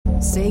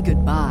Say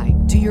goodbye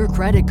to your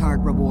credit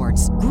card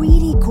rewards.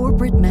 Greedy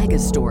corporate mega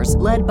stores,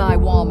 led by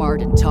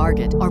Walmart and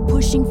Target, are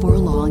pushing for a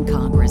law in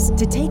Congress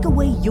to take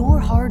away your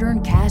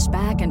hard-earned cash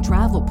back and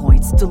travel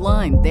points to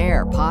line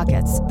their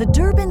pockets. The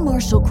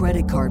Durbin-Marshall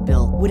credit card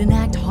bill would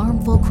enact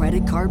harmful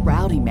credit card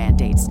routing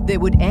mandates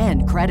that would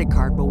end credit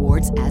card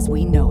rewards as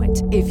we know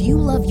it. If you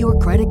love your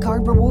credit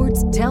card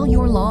rewards, tell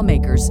your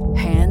lawmakers,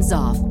 hands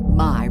off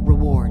my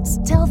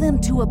rewards. Tell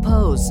them to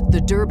oppose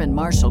the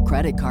Durbin-Marshall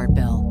credit card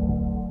bill.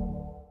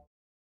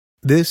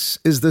 This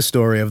is the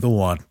story of the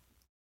one.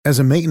 As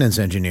a maintenance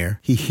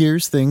engineer, he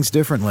hears things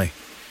differently.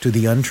 To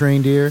the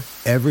untrained ear,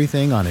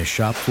 everything on his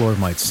shop floor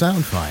might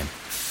sound fine,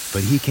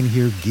 but he can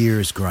hear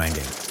gears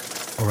grinding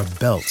or a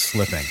belt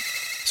slipping.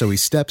 So he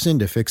steps in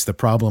to fix the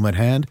problem at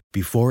hand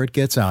before it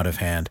gets out of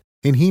hand.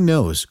 And he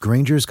knows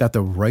Grainger's got the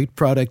right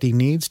product he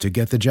needs to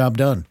get the job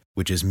done,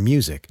 which is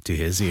music to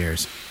his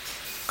ears.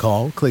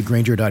 Call, click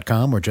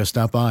Grainger.com, or just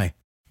stop by.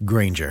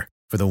 Grainger,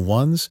 for the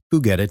ones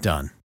who get it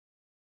done.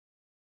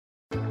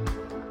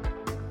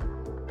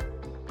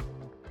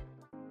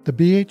 The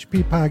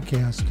BHP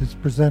podcast is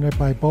presented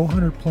by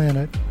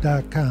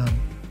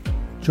bowhunterplanet.com.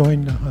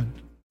 Join the hunt.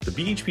 The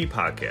BHP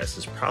podcast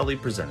is proudly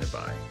presented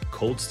by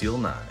Cold Steel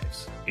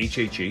Knives,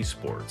 HHA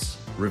Sports,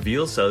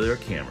 Reveal Cellular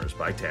Cameras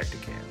by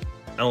Tacticam,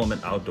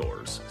 Element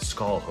Outdoors,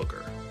 Skull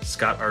Hooker,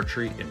 Scott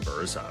Archery, and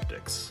Burris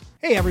Optics.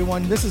 Hey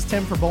everyone, this is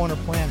Tim for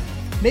Bowhunter Planet.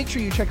 Make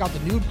sure you check out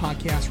the new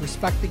podcast,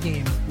 Respect the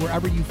Game,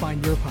 wherever you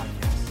find your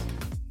podcasts.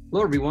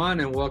 Hello, everyone,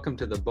 and welcome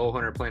to the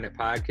Bowhunter Planet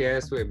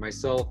podcast with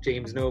myself,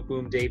 James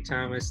Noboom, Dave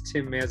Thomas,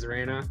 Tim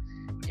Mazarana,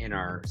 and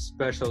our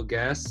special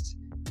guest,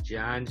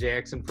 John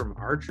Jackson from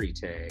Archery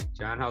Tag.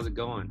 John, how's it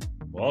going?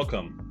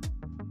 Welcome.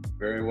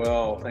 Very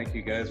well. Thank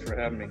you guys for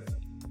having me.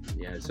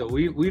 Yeah, so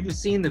we've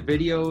seen the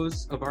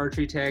videos of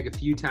Archery Tag a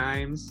few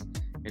times,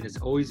 and it's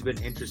always been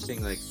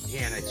interesting. Like,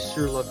 man, I'd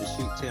sure love to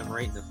shoot Tim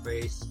right in the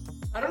face.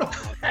 I don't know.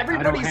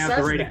 Everybody I don't have says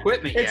the right that.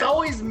 equipment It's yet.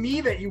 always me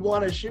that you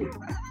want to shoot.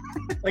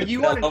 Like,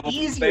 you want an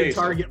easier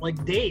target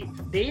like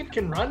Dave. Dave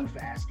can run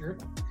faster.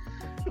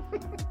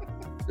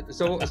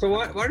 So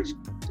why don't you,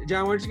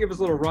 John, why don't you give us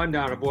a little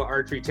rundown of what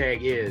Archery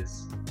Tag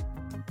is?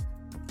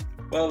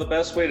 Well, the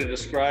best way to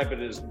describe it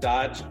is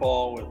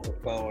dodgeball with a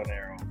bow and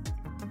arrow.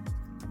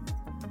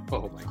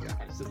 Oh my gosh.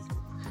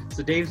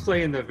 So Dave's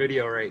playing the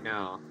video right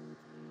now.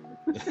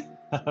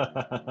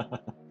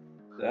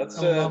 That's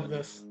I love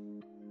this.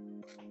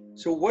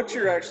 So what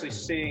you're actually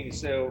seeing,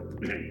 this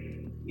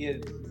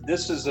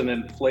is an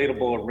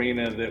inflatable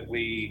arena that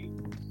we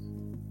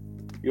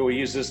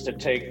use this to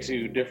take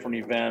to different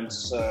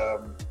events,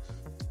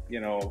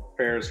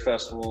 fairs,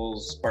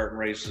 festivals, Spartan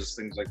races,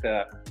 things like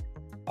that.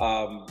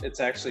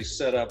 It's actually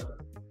set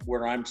up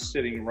where I'm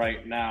sitting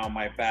right now.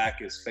 My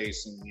back is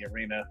facing the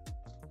arena,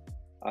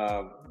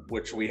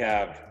 which we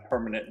have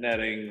permanent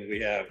netting. We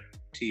have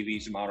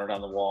TVs mounted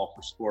on the wall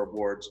for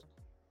scoreboards.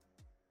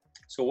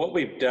 So what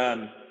we've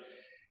done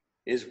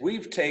is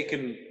we've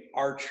taken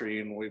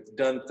archery and we've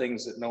done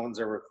things that no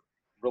one's ever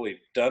really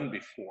done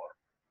before.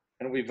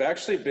 And we've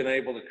actually been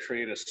able to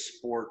create a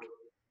sport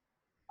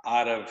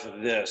out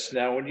of this.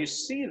 Now, when you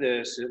see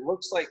this, it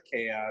looks like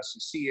chaos.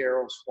 You see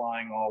arrows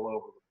flying all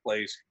over the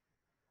place.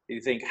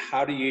 You think,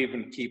 how do you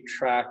even keep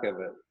track of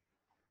it?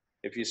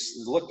 If you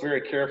look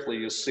very carefully,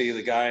 you'll see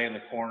the guy in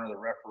the corner, the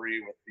referee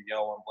with the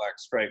yellow and black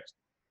stripes.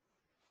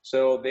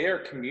 So they are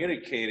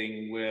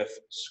communicating with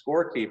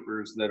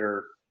scorekeepers that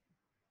are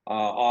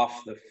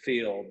off the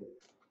field.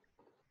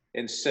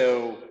 And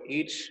so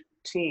each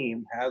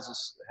team has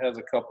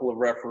a couple of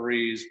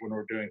referees when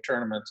we're doing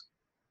tournaments,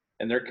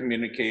 and they're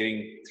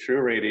communicating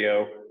through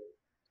radio.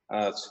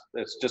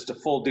 It's just a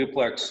full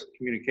duplex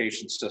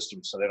communication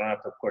system, so they don't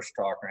have to push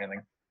talk or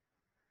anything.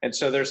 And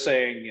so they're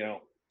saying,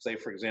 say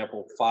for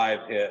example,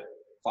 5 hit,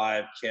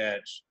 5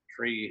 catch,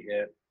 3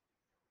 hit.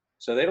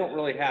 So they don't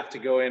really have to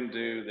go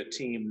into the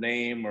team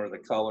name or the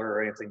color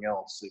or anything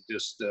else. It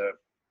just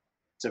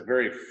it's a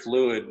very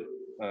fluid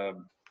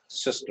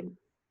system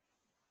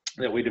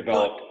that we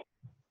developed.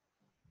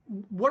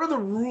 What are the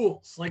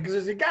rules? Like,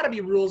 there's got to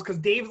be rules, because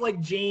Dave, like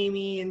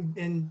Jamie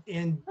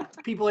and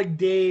people like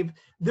Dave,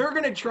 they're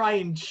going to try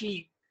and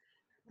cheat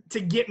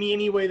to get me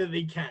any way that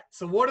they can.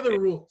 So what are the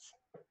rules?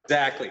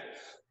 Exactly.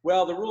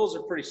 Well, the rules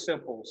are pretty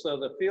simple. So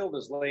the field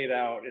is laid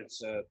out.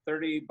 It's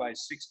 30 by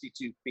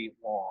 62 feet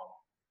long.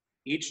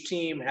 Each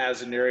team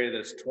has an area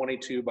that's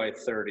 22 by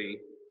 30.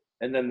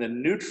 And then the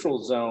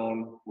neutral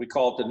zone, we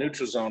call it the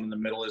neutral zone in the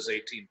middle, is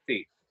 18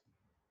 feet.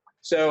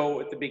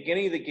 So at the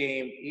beginning of the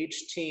game,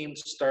 each team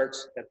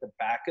starts at the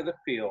back of the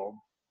field.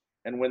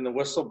 And when the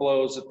whistle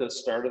blows at the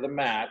start of the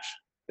match,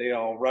 they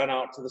all run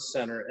out to the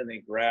center and they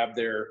grab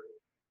their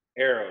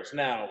arrows.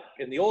 Now,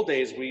 in the old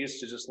days, we used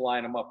to just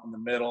line them up in the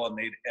middle and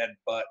they'd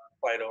headbutt,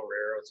 fight over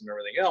arrows and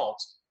everything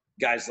else.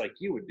 Guys like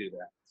you would do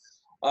that.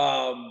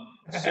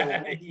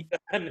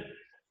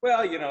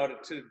 Well,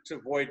 to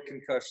avoid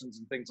concussions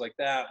and things like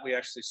that, we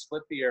actually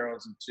split the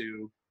arrows in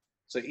two.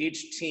 So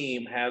each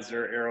team has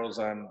their arrows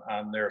on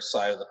their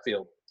side of the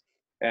field.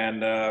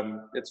 And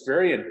it's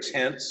very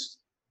intense.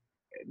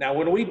 Now,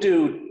 when we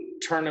do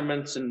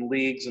tournaments and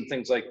leagues and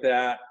things like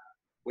that,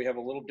 we have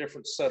a little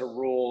different set of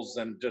rules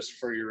than just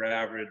for your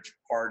average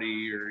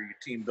party or your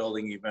team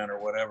building event or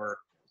whatever.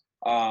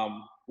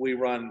 We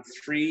run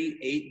 3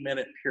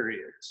 8-minute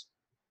periods.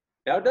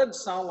 Now, it doesn't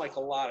sound like a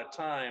lot of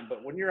time,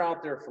 but when you're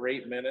out there for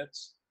 8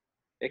 minutes,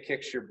 it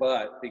kicks your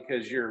butt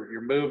because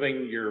you're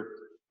moving, you're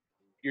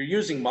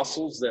using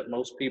muscles that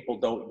most people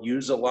don't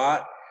use a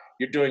lot.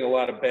 You're doing a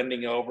lot of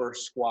bending over,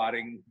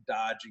 squatting,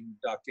 dodging,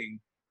 ducking.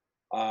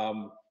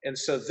 And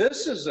so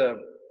this is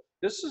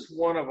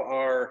one of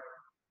our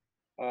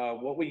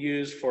what we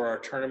use for our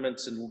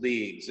tournaments and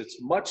leagues.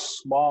 It's much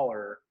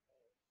smaller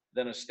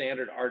than a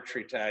standard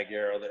archery tag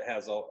arrow that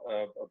has a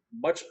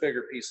much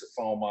bigger piece of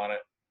foam on it.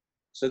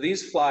 So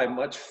these fly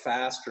much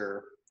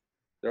faster.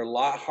 They're a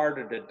lot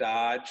harder to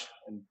dodge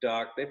and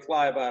duck. They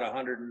fly about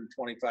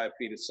 125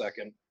 feet a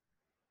second,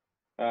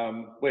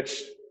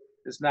 which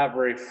is not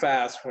very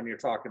fast when you're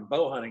talking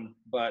bow hunting,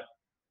 but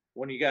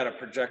when you got a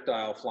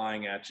projectile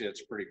flying at you,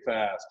 it's pretty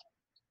fast.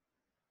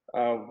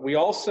 We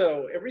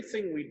also,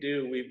 everything we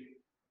do,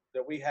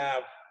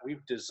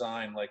 we've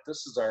designed, like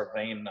this is our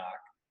vane nock.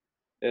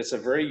 It's a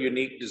very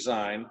unique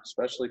design,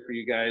 especially for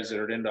you guys that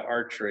are into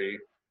archery.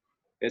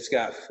 It's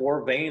got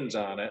 4 vanes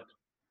on it,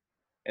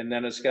 and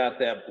then it's got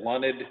that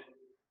blunted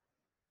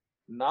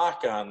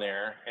nock on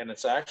there, and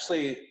it's got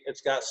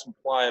some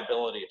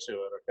pliability to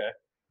it, okay?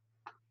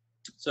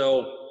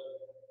 So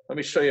let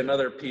me show you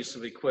another piece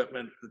of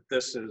equipment that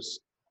this is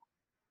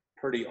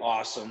pretty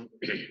awesome.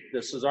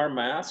 This is our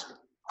mask,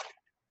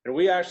 and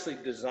we actually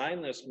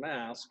designed this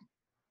mask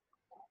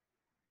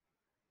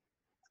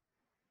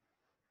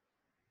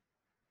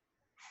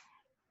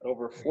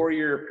over a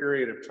 4-year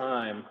period of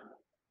time.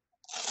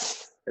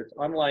 It's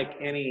unlike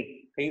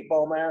any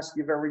paintball mask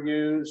you've ever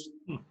used,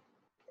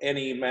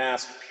 any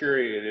mask,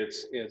 period.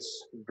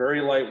 It's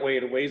very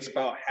lightweight. It weighs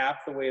about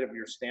half the weight of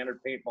your standard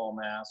paintball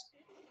mask.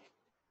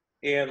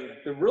 And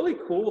the really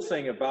cool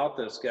thing about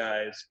this,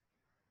 guys,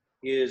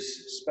 is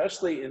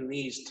especially in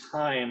these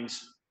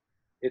times,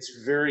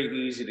 it's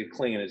very easy to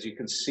clean. As you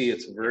can see,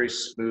 it's very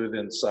smooth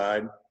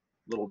inside, a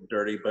little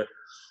dirty, but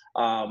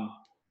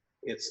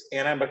it's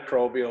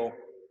antimicrobial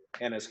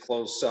and it's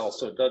closed cell,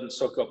 so it doesn't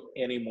soak up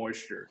any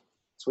moisture.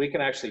 So we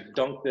can actually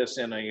dunk this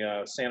in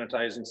a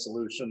sanitizing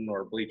solution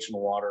or bleach in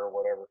water or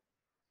whatever.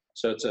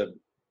 So it's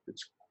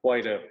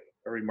quite a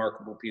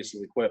remarkable piece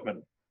of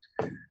equipment.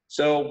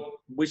 So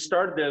we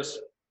started this,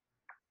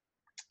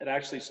 it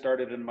actually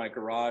started in my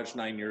garage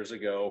 9 years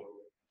ago.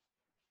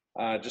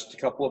 Just a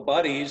couple of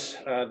buddies.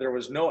 There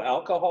was no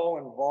alcohol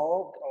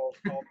involved,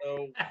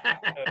 although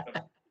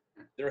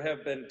there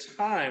have been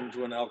times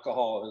when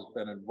alcohol has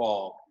been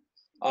involved.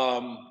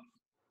 And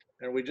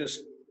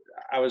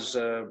I was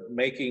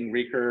making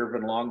recurve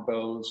and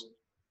longbows,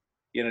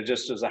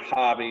 just as a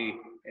hobby,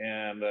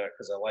 and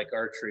because I like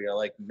archery, I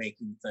like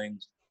making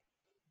things.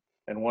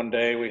 And one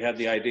day we had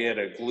the idea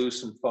to glue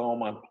some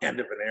foam on the end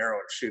of an arrow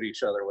and shoot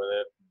each other with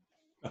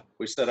it.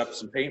 We set up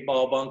some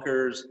paintball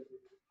bunkers,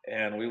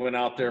 and we went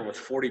out there with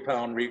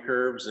 40-pound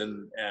recurves, and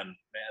man,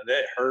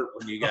 that hurt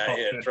when you got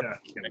hit.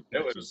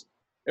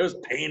 It was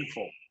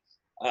painful.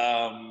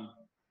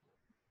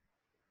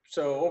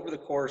 So over the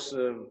course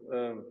of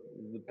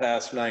the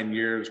past 9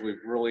 years,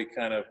 we've really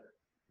kind of,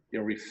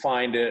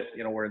 refined it.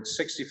 We're in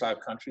 65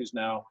 countries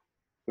now.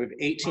 We have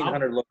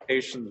 1,800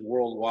 locations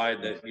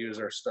worldwide that use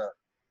our stuff.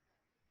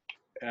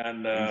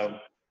 And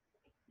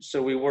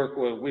so we've worked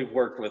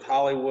with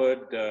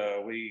Hollywood.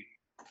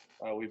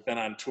 We've been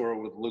on tour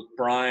with Luke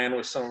Bryan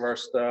with some of our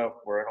stuff.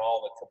 We're at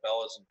all the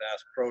Cabela's and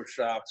Bass Pro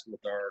Shops with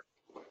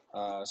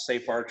our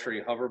Safe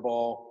Archery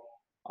hoverball.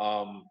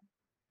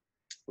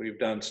 We've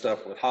done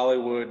stuff with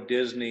Hollywood,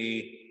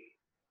 Disney.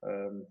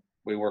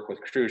 We work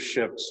with cruise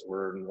ships.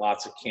 We're in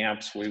lots of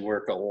camps. We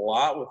work a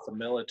lot with the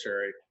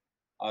military.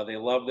 They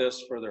love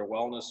this for their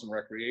wellness and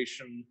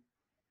recreation,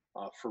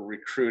 for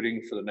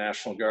recruiting for the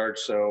National Guard.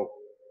 So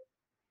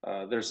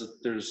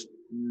there's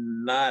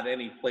not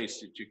any place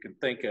that you can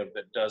think of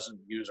that doesn't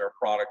use our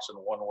products in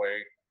one way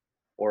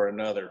or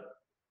another.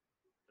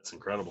 That's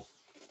incredible.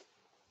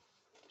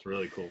 It's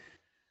really cool.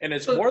 And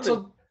it's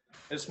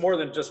more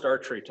than just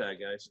archery tag,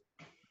 guys.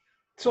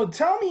 So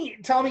tell me,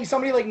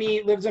 somebody like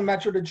me lives in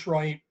Metro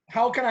Detroit.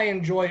 How can I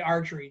enjoy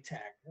archery tag?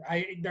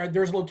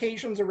 There's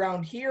locations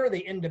around here. They're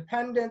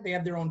independent. They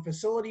have their own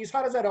facilities.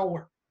 How does that all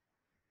work?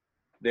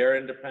 They're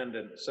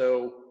independent.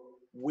 So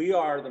we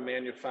are the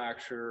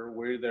manufacturer.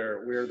 We're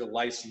the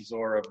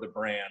licensor of the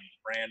brand.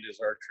 The brand is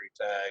archery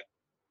tag.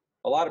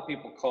 A lot of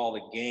people call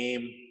the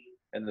game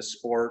and the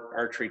sport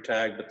archery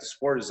tag, but the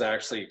sport is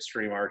actually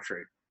extreme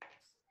archery.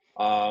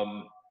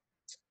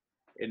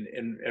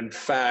 In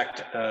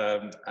fact,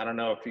 I don't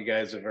know if you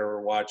guys have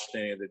ever watched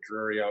any of the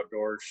Drury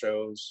Outdoor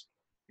shows.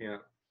 Yeah.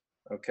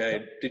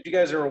 Okay. Did you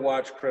guys ever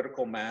watch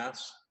Critical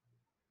Mass?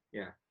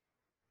 Yeah.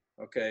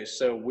 Okay.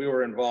 So we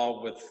were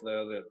involved with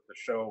the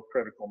show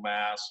Critical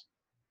Mass.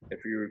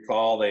 If you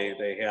recall,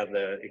 they had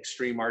the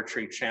Extreme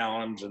Archery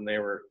Challenge, and they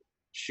were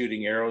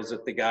shooting arrows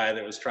at the guy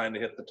that was trying to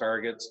hit the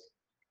targets.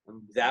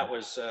 That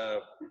was,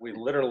 we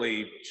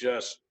literally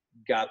just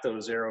got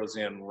those arrows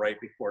in right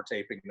before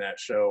taping that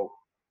show,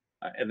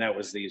 and that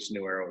was these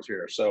new arrows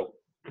here. So,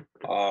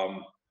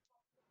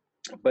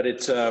 but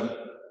it's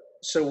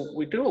so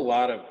we do a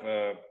lot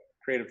of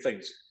creative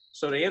things.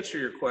 So to answer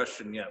your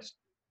question, yes,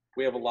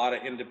 we have a lot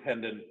of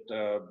independent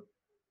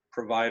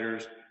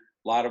providers.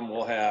 A lot of them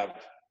will have.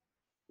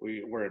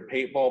 We're in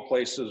paintball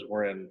places.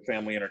 We're in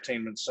family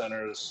entertainment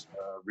centers,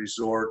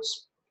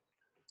 resorts,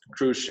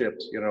 cruise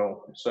ships. You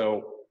know,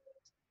 so.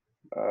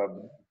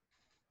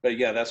 But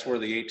yeah, that's where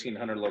the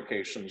 1,800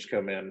 locations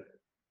come in.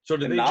 So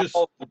do And they not just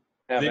all of them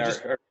have they our-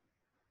 just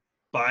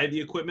buy the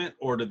equipment,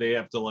 or do they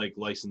have to like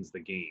license the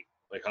game?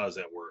 Like, how does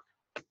that work?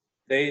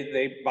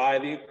 they buy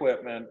the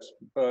equipment,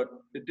 but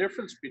the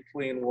difference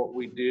between what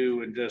we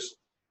do and just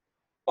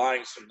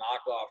buying some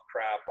knockoff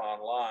crap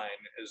online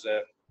is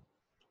that,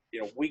 you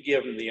know, we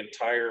give them the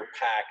entire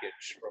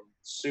package from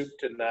soup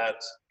to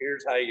nuts.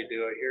 Here's how you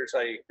do it. Here's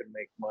how you can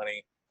make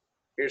money.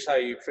 Here's how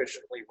you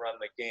efficiently run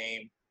the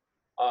game.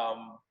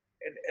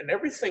 And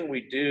everything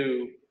we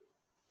do,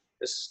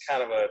 this is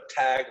kind of a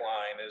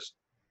tagline, is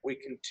we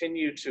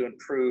continue to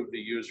improve the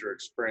user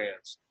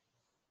experience.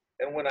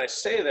 And when I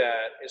say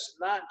that, it's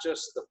not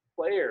just the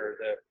player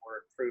that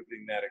we're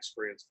improving that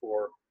experience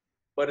for,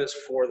 but it's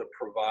for the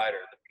provider,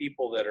 the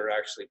people that are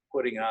actually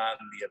putting on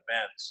the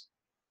events.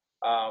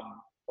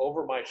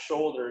 Over my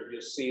shoulder,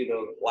 you see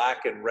those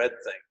black and red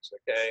things,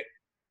 okay?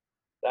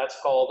 That's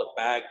called a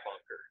bag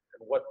bunker.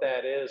 And what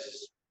that is,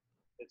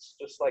 it's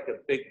just like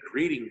a big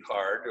greeting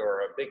card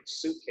or a big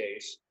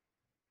suitcase,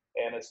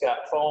 and it's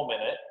got foam in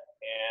it,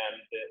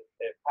 and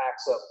it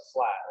packs up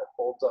flat, it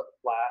folds up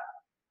flat,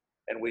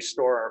 and we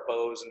store our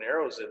bows and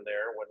arrows in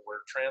there when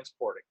we're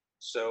transporting.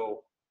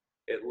 So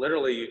it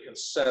literally, you can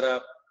set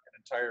up an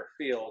entire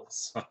field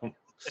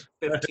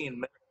in 15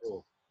 minutes.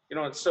 Cool. You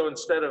know, and so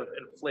instead of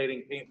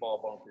inflating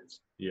paintball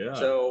bunkers. Yeah.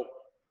 So,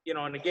 you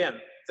know, and again,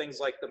 things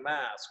like the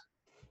mask.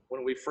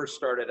 When we first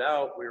started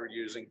out, we were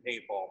using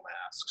paintball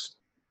masks.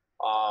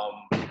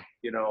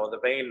 You know, the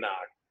vein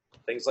knock,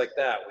 things like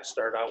that. We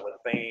started out with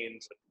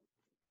veins.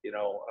 You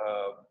know,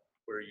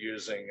 we're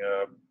using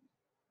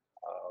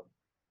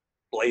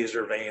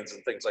laser veins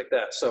and things like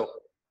that. So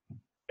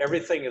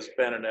everything has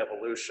been an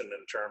evolution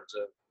in terms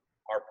of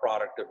our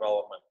product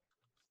development.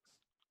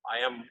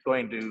 I am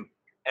going to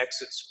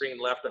exit screen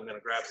left. I'm going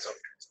to grab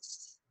something.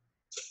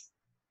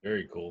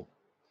 Very cool.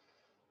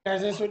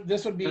 Guys, this would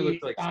It be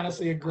looks like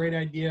honestly a great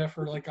idea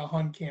for like a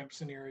hunt camp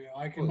scenario.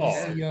 I can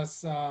Oh. see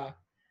us,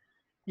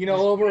 you know,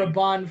 over a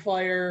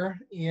bonfire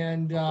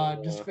and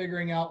just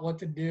figuring out what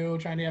to do,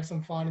 trying to have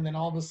some fun, and then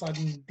all of a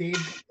sudden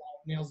Dave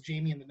nails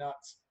Jamie in the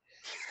nuts.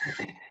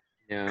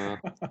 Yeah.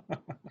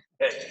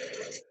 Okay.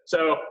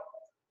 So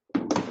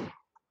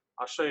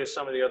I'll show you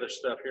some of the other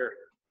stuff here.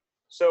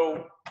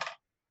 So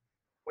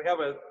we have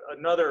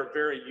another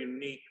very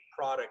unique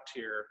product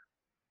here.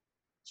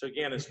 So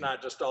again, it's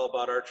not just all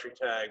about archery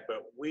tag, but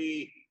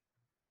we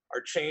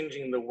are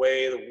changing the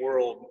way the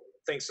world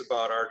thinks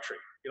about archery.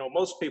 You know,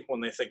 most people,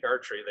 when they think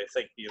archery, they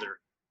think either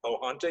bow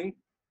hunting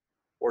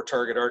or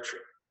target archery.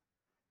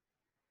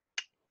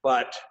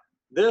 But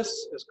this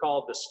is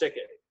called the Stick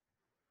It.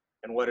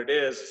 And what it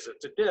is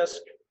it's a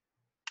disc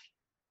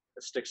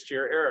that sticks to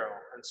your arrow.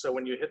 And so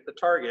when you hit the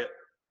target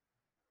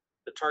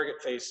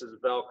faces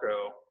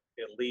Velcro,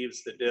 it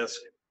leaves the disc,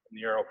 and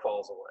the arrow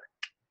falls away.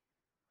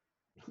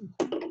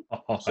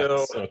 Oh, So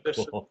that's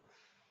this- cool.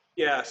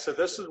 Yeah, so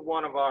this is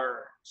one of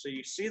our, so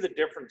you see the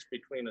difference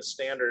between a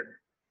standard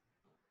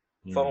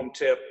foam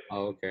tip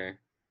Oh, okay.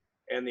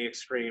 and the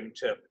extreme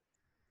tip.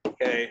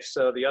 Okay,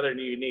 so the other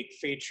unique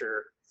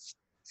feature,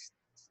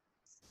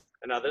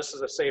 and now this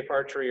is a safe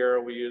archery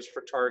arrow we use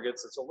for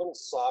targets. It's a little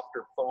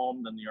softer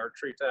foam than the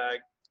archery tag,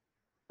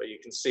 but you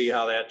can see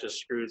how that just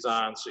screws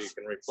on, so you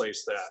can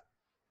replace that.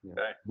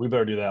 Okay. We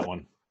better do that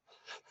one.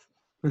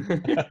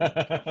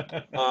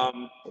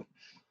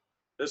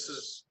 This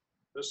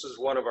is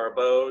one of our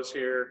bows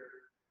here.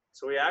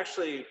 So we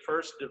actually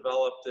first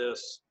developed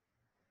this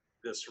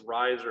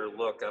riser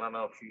look. I don't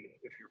know if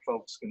your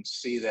folks can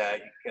see that.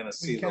 You kind of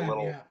see We the can,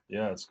 little yeah.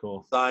 Yeah, it's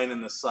cool. sign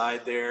in the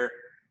side there.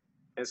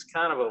 It's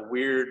kind of a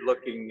weird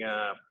looking.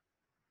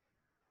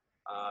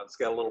 It's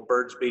got a little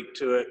bird's beak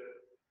to it.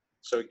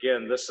 So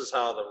again, this is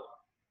how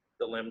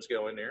the limbs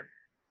go in here.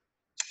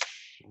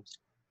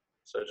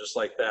 So just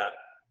like that.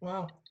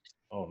 Wow.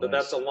 Oh, So nice.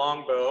 that's a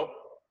long bow.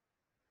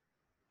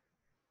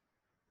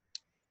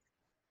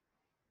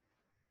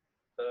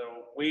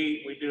 So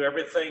we do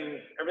everything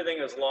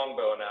is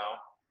longbow now,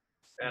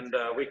 and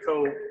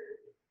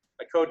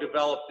I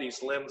co-developed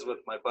these limbs with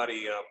my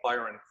buddy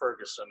Byron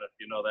Ferguson, if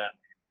you know that.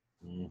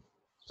 Mm.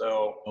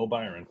 So Oh,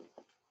 Byron.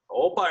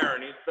 old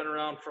Byron, he's been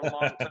around for a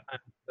long time.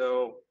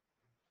 So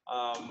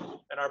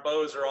and our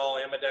bows are all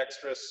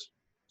ambidextrous.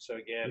 So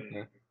again,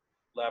 Okay.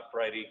 left,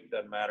 righty,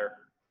 doesn't matter.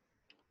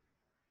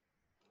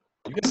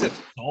 You guys have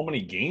so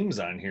many games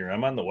on here.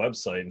 I'm on the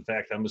website. In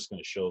fact, I'm just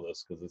going to show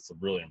this because it's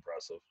really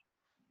impressive.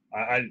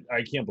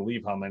 I can't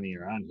believe how many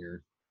are on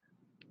here.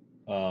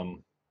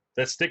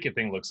 That Stick It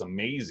thing looks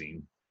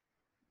amazing.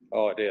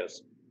 Oh, it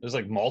is. There's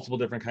like multiple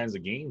different kinds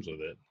of games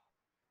with it.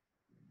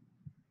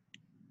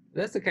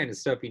 That's the kind of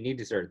stuff you need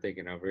to start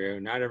thinking of.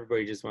 Not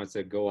everybody just wants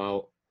to go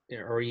out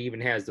or even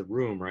has the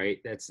room, right?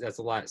 That's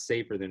a lot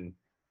safer than,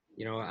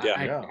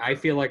 I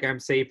feel like I'm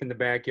safe in the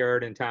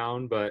backyard in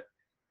town, but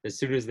as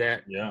soon as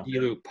that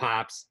D-loop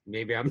pops,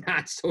 maybe I'm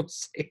not so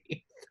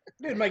safe.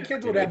 Dude, my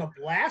kids would have a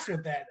blast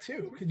with that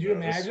too. Could you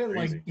imagine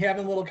like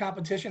having a little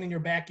competition in your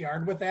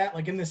backyard with that,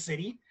 like in the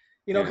city?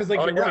 Because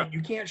you're right,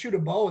 you can't shoot a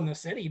bow in the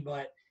city,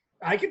 but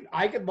I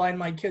could line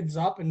my kids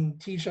up and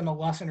teach them a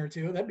lesson or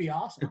two. That'd be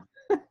awesome.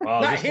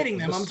 Not hitting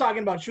them. I'm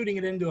talking about shooting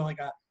it into like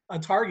a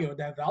target with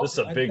that valve. This is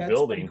a big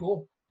building.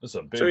 Cool. This is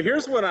a big. So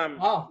here's what I'm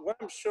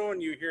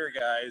showing you here,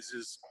 guys.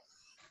 Is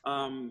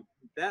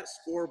that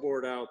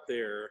scoreboard out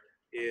there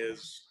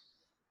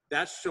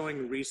that's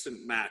showing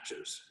recent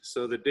matches.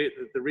 So the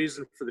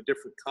reason for the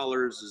different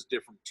colors is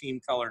different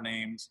team color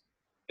names,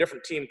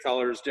 different team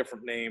colors,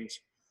 different names.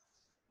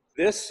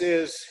 This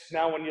is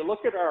now when you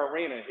look at our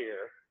arena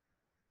here.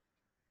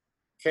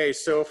 Okay,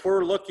 so if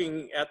we're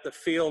looking at the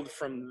field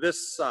from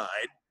this side,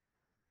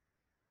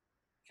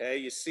 okay,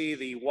 you see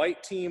the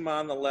white team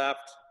on the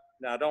left.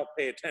 Now don't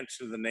pay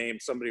attention to the name.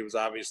 Somebody was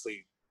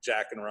obviously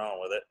jacking around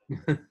with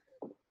it.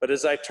 But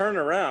as I turn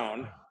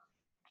around,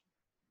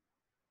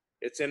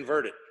 it's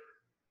inverted.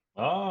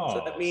 Oh.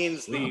 So that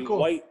means the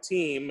white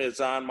team is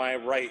on my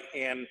right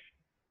hand.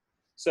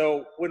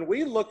 So when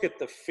we look at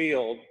the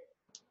field,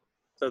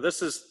 so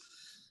this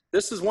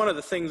is one of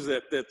the things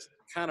that's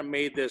kind of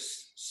made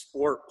this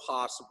sport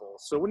possible.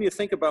 So when you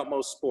think about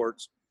most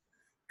sports,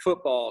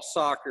 football,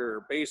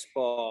 soccer,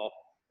 baseball,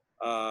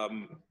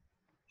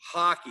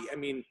 hockey, I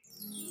mean,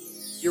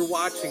 you're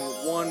watching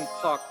one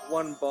puck,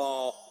 one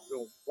ball,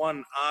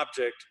 one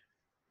object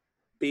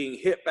being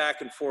hit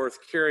back and forth,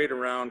 carried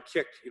around,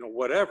 kicked,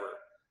 whatever.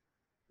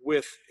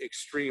 With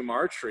extreme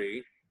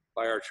archery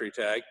by Archery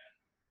Tag,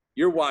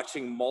 you're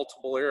watching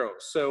multiple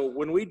arrows. So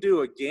when we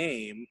do a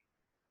game,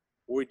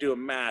 we do a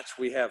match,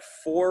 we have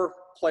 4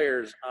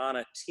 players on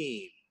a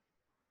team.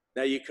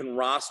 Now you can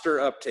roster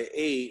up to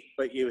 8,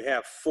 but you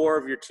have 4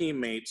 of your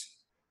teammates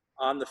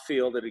on the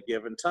field at a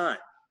given time.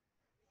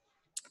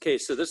 Okay,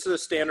 so this is a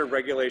standard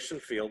regulation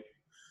field.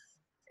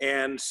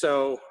 And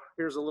so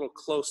here's a little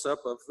close-up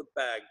of the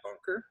bag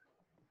bunker.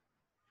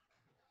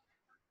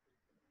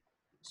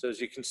 So as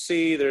you can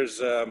see,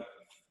 there's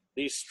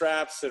these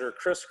straps that are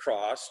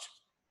crisscrossed.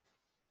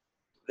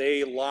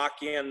 They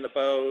lock in the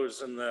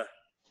bows and the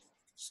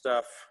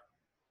stuff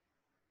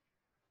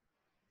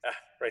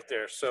right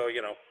there. So,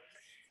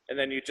 and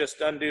then you just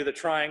undo the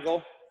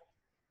triangle,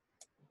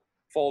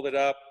 fold it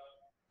up,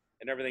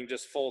 and everything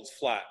just folds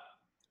flat.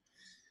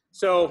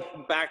 So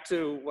back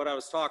to what I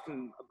was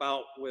talking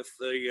about with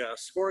the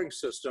scoring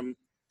system.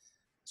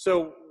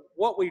 So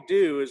what we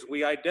do is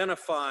we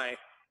identify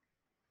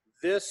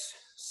this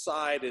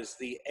side is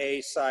the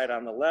A side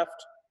on the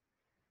left.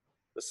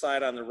 The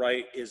side on the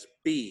right is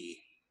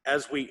B.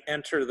 As we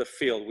enter the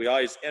field, we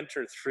always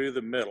enter through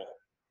the middle.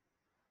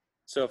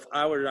 So if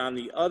I were on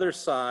the other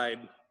side,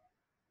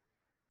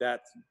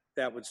 that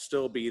would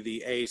still be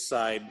the A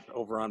side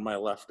over on my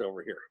left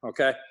over here,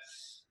 okay?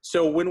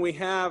 So when we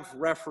have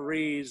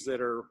referees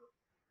that are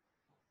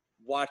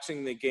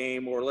watching the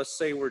game, or let's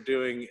say we're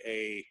doing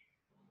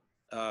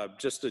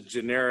just a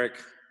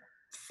generic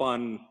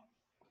fun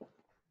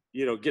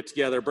get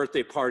together,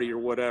 birthday party or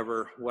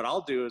whatever, what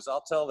I'll do is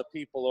I'll tell the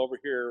people over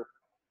here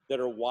that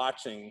are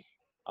watching,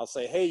 I'll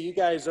say, hey, you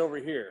guys over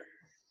here,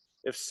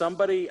 if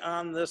somebody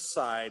on this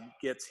side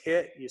gets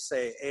hit, you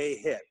say A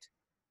hit.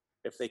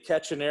 If they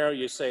catch an arrow,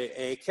 you say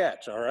A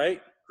catch, all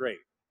right? Great.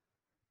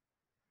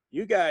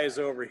 You guys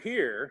over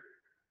here,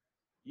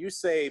 you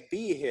say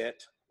B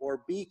hit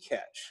or B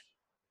catch.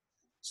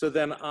 So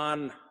then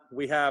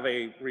we have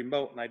a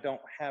remote, and I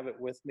don't have it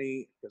with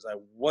me because I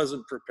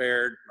wasn't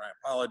prepared, and I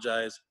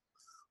apologize.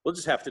 We'll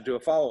just have to do a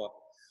follow-up.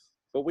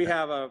 But we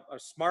have a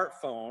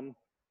smartphone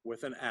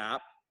with an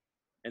app,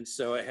 and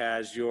so it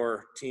has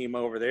your team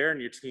over there and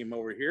your team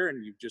over here,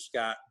 and you've just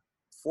got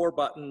 4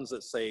 buttons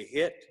that say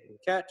hit and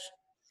catch,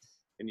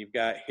 and you've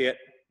got hit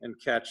and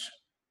catch.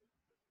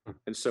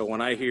 And so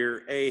when I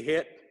hear A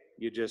hit,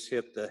 you just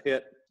hit the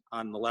hit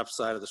on the left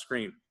side of the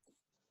screen.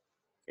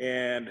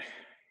 And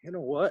you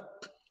know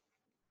what?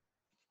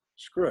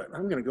 Screw it.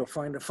 I'm going to go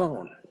find a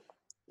phone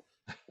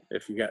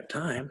if you got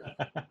time.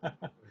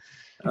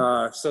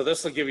 So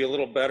this will give you a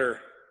little better.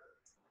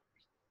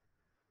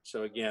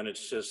 So again,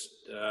 it's just,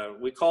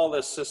 we call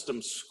this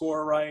system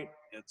Score Right.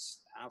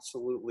 It's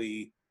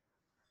absolutely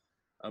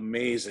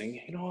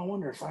amazing. I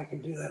wonder if I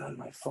can do that on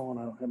my phone.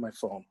 I don't have my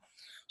phone.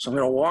 So I'm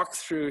going to walk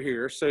through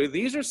here. So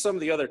these are some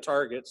of the other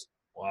targets.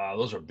 Wow,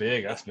 those are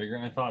big. That's bigger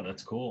than I thought.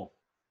 That's cool.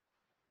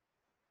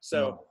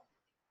 So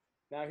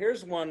now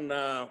here's one.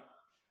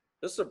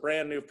 This is a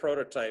brand new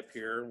prototype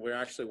here. We're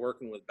actually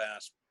working with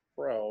Bass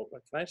Pro.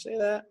 Can I say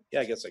that?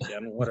 Yeah, I guess I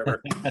can.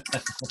 Whatever.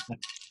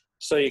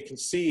 So you can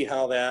see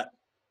how that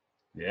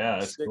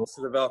that's sticks cool.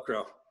 to the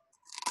Velcro.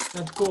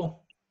 That's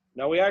cool.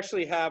 Now we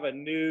actually have a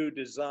new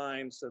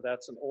design, so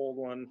that's an old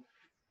one.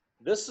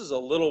 This is a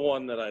little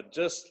one that I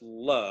just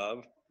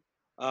love.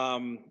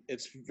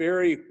 It's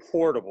very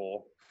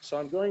portable. So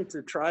I'm going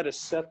to try to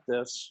set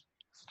this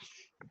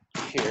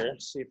here.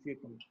 See if you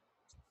can.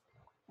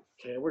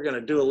 Okay, we're going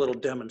to do a little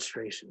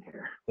demonstration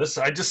here.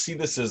 I just see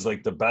this as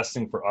like the best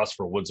thing for us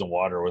for woods and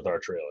water with our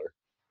trailer.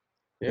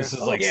 This is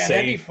like yeah,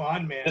 that'd be safe.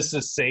 fun, man. This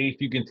is safe.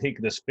 You can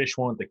take this fish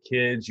one with the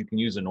kids. You can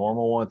use a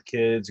normal one with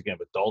kids. You can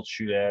have adults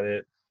shoot at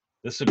it.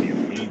 This would be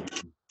amazing.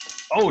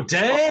 Oh,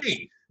 dang!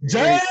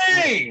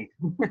 Dang!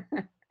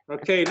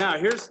 Okay, now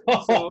here's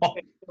so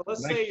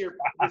let's say you're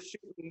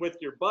shooting with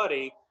your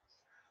buddy,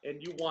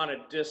 and you want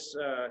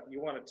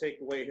to take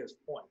away his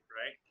point,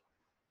 right?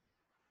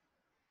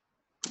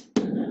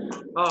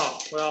 Oh,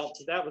 well,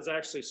 that was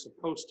actually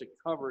supposed to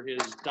cover his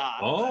dot.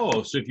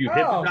 Oh, so if you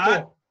hit the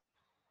dot, cool.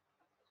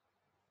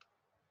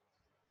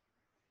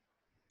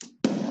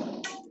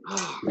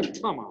 Oh,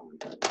 come on.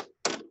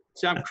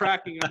 See, I'm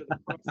cracking under the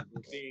pressure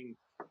of being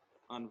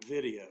on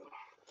video.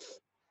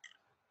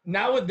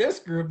 Not with this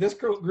group. This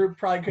group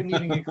probably couldn't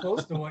even get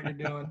close to what you're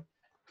doing.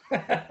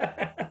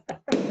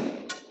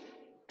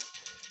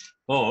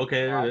 oh,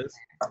 okay, there it is.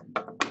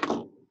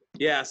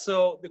 Yeah,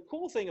 so the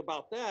cool thing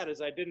about that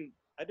is I didn't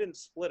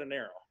split an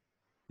arrow.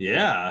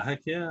 Yeah,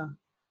 heck yeah.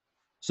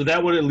 So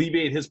that would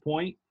alleviate his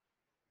point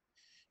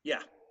Yeah.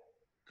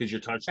 because you're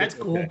touched That's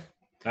it? cool. Okay.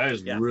 That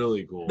is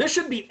really cool. This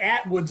should be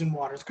at Woods and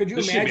Waters. Could you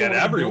This should be imagine at what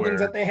the everywhere.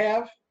 buildings that they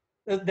have?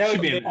 That Should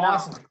would be be an-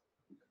 awesome.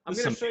 I'm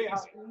This going is to show you how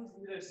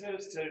easy this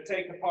is to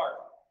take apart.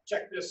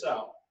 Check this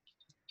out.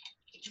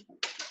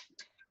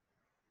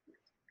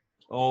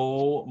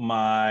 Oh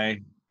my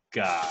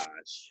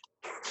gosh.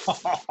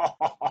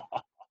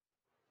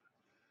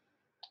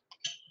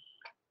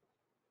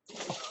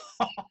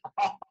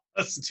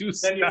 Let's do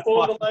Then you stuff.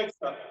 fold the legs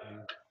up.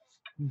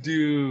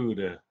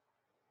 Dude.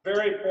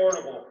 Very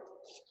portable.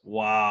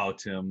 Wow,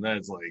 Tim.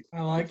 That's like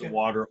I like the it.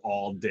 water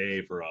all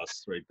day for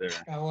us right there.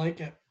 I like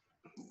it.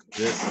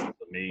 This is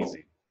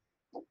amazing.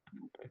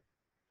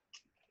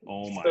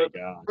 Oh my So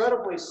gosh.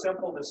 incredibly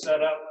simple to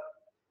set up.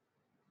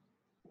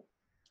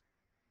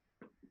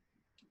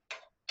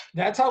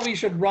 That's how we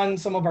should run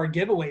some of our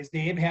giveaways,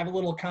 Dave. Have a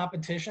little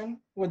competition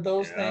with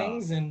those Yeah.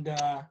 things, and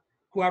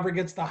whoever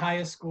gets the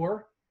highest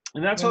score.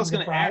 And that's what I was wins the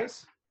going to ask.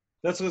 prize.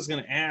 That's what I was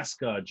going to ask,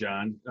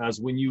 John.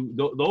 As when you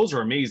those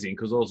are amazing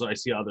because those I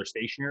see other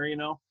stationary, you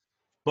know.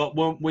 But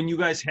when you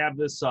guys have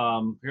this,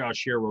 here I'll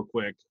share real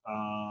quick.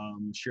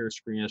 Share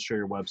screen. I'll show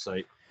your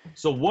website.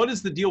 So what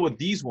is the deal with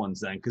these ones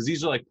then? Because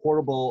these are like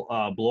portable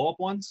blow up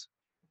ones.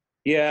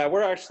 Yeah,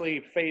 we're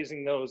actually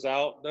phasing those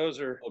out. Those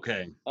are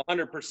Okay,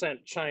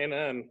 100% China,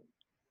 and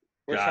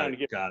we're got trying it. to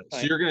get. Got it. So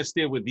you're going to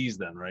stay with these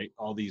then, right?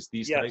 All these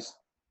types. Yes.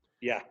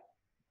 Yeah.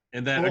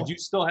 And then Cool. do you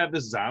still have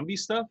this zombie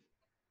stuff?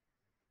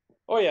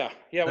 Oh yeah.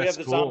 Yeah, we That's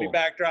have the zombie cool.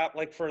 backdrop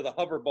like for the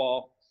hover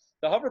ball.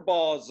 The hover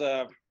ball is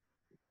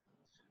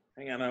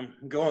hang on, I'm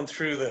going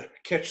through the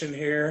kitchen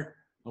here.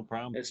 No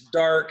problem. It's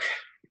dark.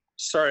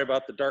 Sorry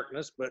about the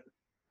darkness, but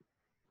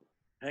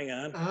hang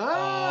on.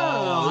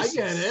 Oh, I this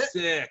get is it.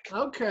 Sick.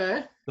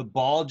 Okay. The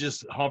ball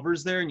just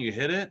hovers there and you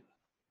hit it.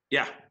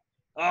 Yeah.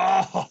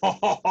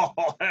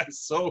 Oh, that's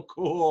so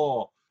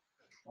cool.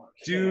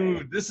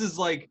 Dude, this is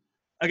like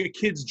a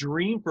kid's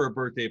dream for a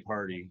birthday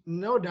party.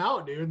 No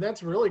doubt, dude.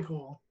 That's really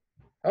cool.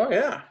 Oh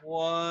yeah.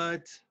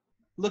 What?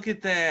 Look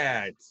at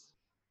that.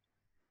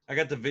 I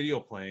got the video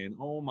playing.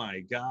 Oh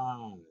my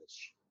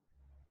gosh.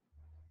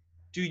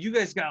 Dude, you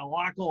guys got a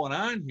lot going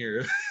on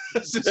here.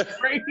 This is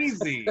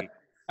crazy.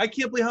 I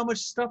can't believe how much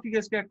stuff you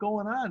guys got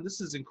going on.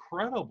 This is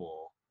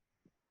incredible.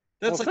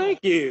 That's Well,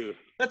 like thank you.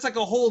 that's like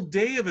a whole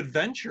day of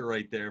adventure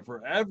right there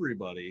for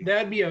everybody.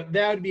 That'd be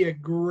a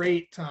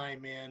great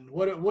time, man.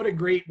 What a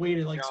great way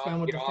to like spend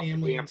with the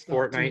family and stuff.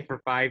 Fortnite too. for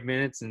 5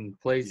 minutes and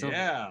play something.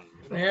 Yeah.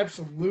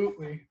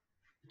 Absolutely.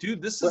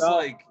 Dude, this is Well,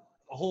 like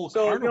a whole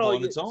So carnival on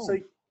you, its own. so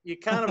you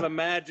kind of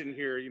imagine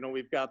here,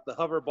 we've got the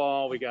hover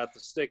ball, we got the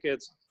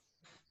stickets,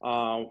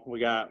 we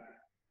got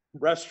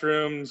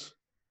restrooms,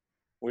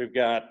 we've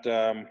got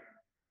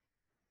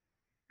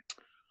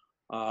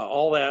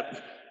all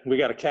that. We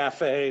got a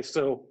cafe,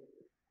 so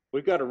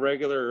we've got a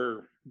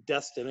regular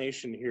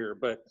destination here.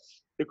 But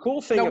the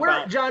cool thing Now, where,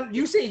 about John,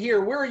 you say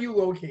here, where are you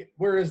located?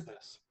 Where is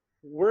this?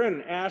 we're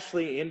in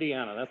Ashley,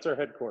 Indiana. That's our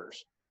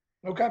headquarters.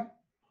 Okay.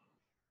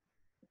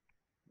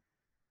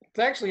 It's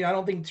actually, I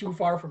don't think too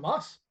far from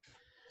us.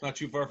 Not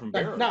too far from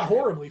Not, Barrow. not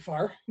horribly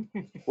far.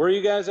 Where are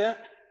you guys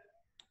at?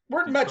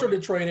 We're in Metro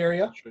Detroit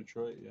area.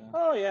 Detroit, yeah.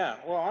 Oh yeah.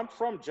 Well, I'm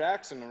from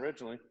Jackson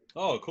originally.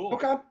 Oh, cool.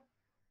 Okay.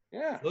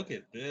 Yeah. Look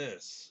at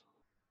this.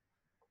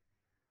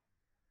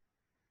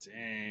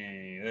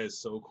 Dang, that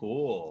is so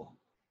cool.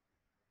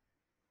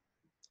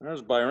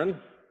 There's Byron.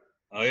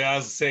 Oh yeah, I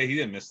was to say he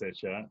didn't miss that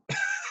shot.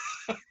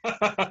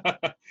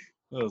 That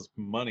was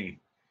money.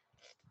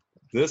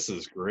 This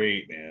is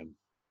great, man.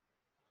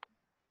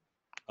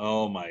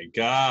 Oh my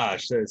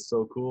gosh, that is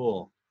so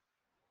cool.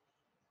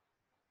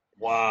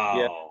 Wow.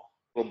 Yeah.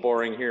 A little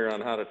boring here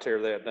on how to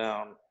tear that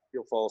down.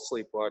 You'll fall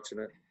asleep watching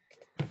it.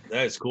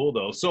 That is cool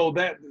though. So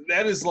that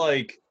is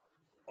like,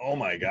 oh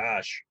my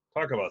gosh.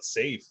 Talk about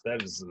safe.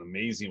 That is an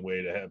amazing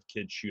way to have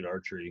kids shoot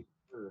archery.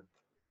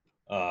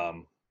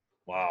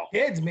 Wow.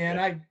 Kids,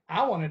 man,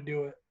 I want to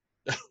do it.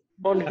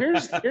 Well, and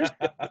here's the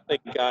thing,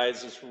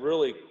 guys. It's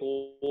really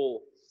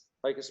cool.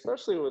 Like,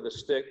 especially with a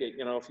stick,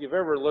 if you've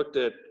ever looked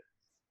at,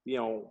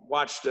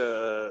 watched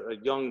a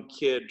young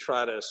kid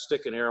try to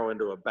stick an arrow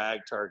into a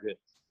bag target,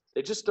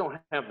 they just don't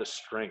have the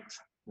strength.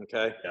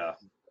 Okay. Yeah.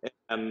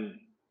 And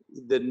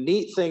the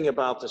neat thing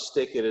about the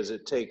stick it is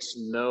it takes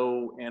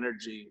no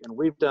energy. And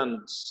we've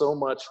done so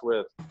much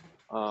with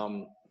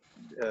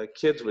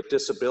kids with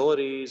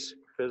disabilities,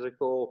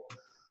 physical,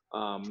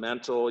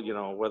 mental,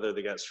 whether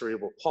they got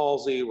cerebral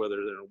palsy, whether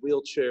they're in a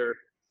wheelchair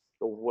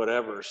or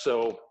whatever.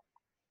 So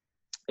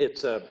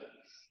it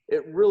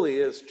really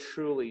is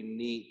truly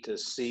neat to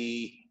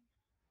see,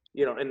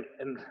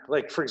 and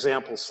like, for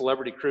example,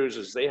 Celebrity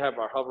Cruises, they have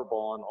our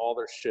hoverball on all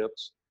their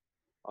ships.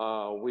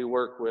 We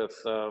work with,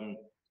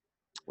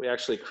 we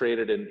actually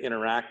created an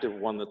interactive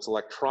one that's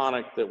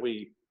electronic that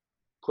we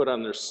put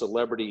on their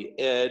Celebrity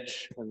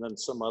Edge, and then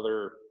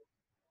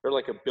they're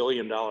like $1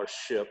 billion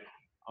ship.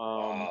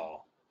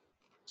 Wow.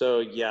 So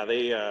yeah,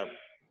 they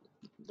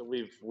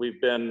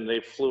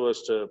flew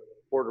us to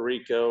Puerto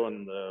Rico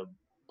and the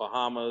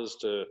Bahamas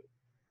to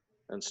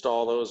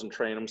install those and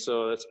train them.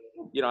 So that's,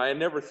 I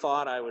never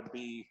thought I would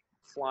be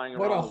flying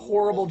around. What a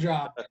horrible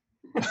job.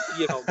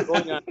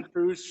 Going on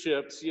cruise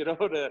ships,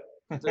 to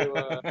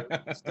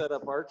set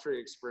up archery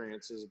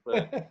experiences.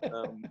 But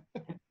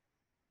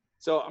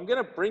so I'm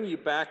going to bring you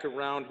back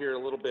around here a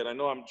little bit. I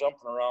know I'm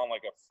jumping around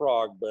like a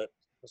frog, but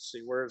let's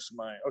see,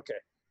 okay.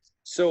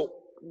 So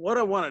what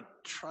I want to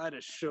try to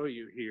show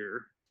you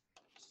here,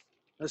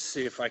 let's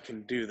see if I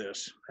can do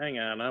this. Hang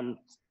on,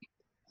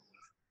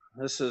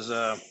 this is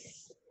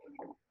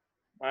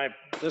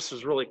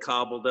really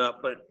cobbled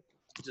up, but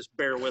just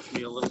bear with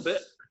me a little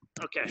bit.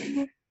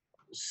 Okay,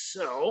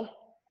 so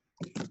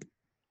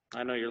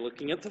I know you're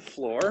looking at the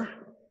floor.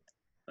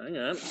 Hang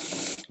on.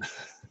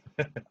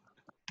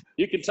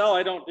 You can tell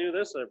I don't do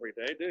this every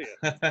day, do you?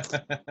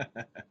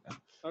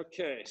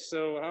 Okay,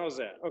 so how's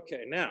that?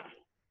 Okay, now,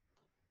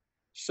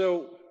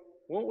 so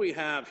what we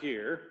have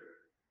here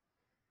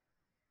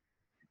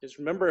is,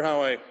 remember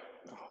how oh,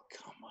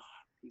 come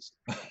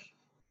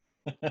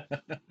on.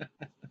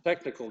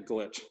 Technical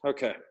glitch.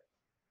 Okay.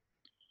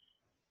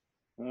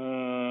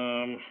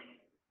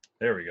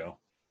 There we go.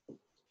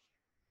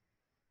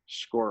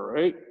 Score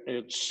right.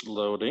 It's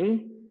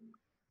loading.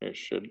 It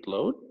should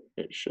load.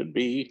 It should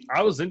be.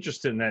 I was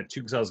interested in that too,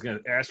 because I was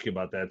going to ask you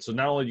about that. So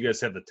not only do you guys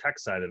have the tech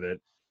side of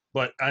it,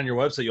 but on your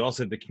website, you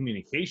also have the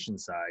communication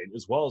side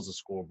as well as the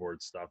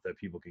scoreboard stuff that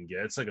people can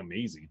get. It's like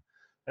amazing.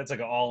 That's like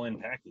an all-in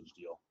package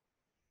deal.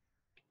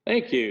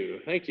 Thank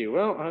you. Thank you.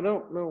 Well, I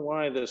don't know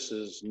why this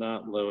is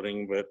not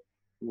loading, but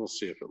we'll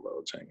see if it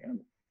loads. Hang on.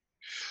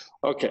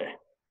 Okay.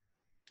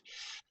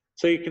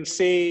 So you can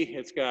see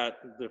it's got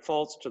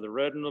defaults to the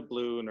red and the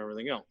blue and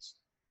everything else.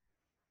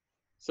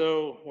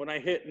 So when I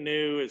hit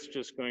new, it's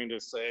just going to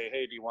say,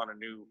 hey, do you want a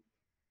new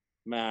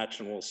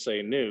match? And we'll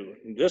say new.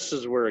 And this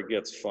is where it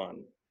gets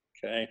fun.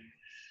 Okay.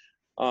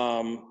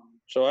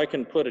 So I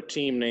can put a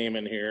team name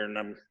in here,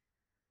 and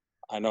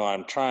I know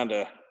I'm trying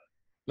to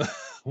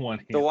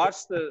So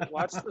watch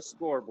the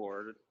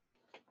scoreboard.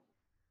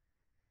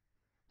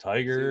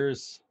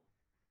 Tigers.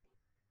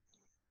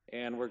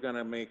 And we're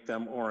gonna make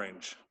them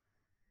orange.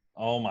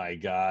 Oh my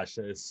gosh,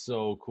 that's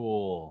so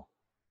cool.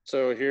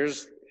 So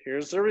here's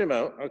the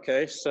remote.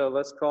 Okay, so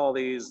let's call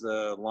these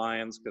the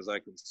Lions because I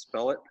can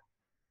spell it.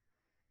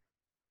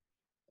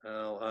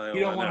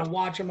 You don't want to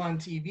watch them on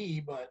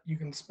TV, but you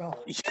can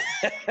spell it.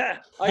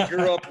 I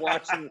grew up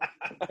watching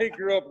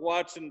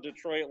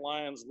Detroit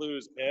Lions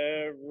lose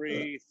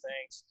every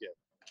Thanksgiving.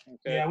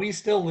 Okay. Yeah, we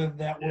still live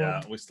that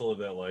world. Yeah, we still live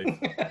that life.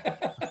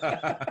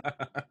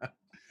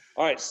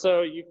 All right,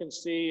 so you can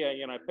see,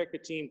 I pick a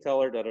team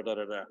color,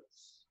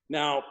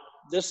 Now,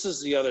 this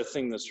is the other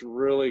thing that's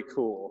really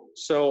cool.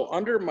 So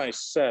under my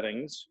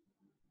settings,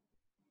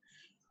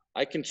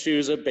 I can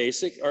choose a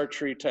basic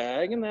archery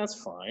tag, and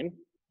that's fine.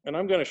 And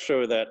I'm going to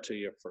show that to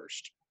you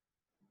first.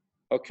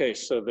 Okay,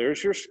 so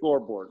there's your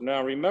scoreboard.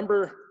 Now,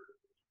 remember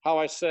how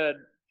I said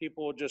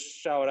people would just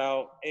shout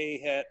out A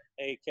hit,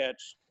 A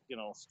catch,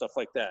 stuff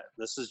like that.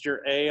 This is your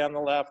A on the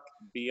left,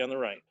 B on the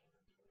right.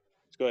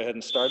 Let's go ahead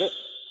and start it.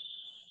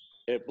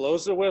 It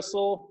blows the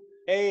whistle,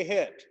 A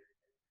hit,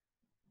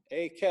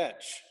 A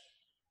catch,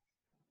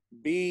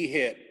 B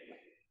hit,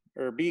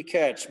 or B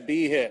catch,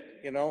 B hit,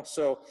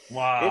 So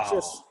wow.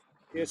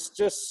 It's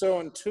just so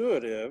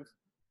intuitive.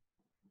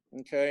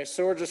 Okay,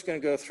 so we're just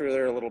going to go through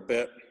there a little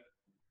bit.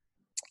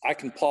 I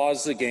can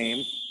pause the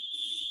game.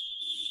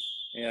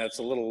 Yeah, it's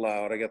a little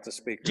loud. I got the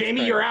speaker.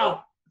 Jamie, you're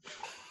out.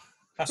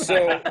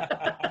 So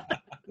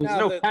there's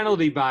no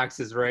penalty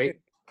boxes,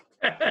 right?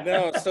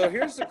 No. So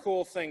here's the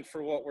cool thing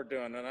for what we're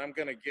doing, and I'm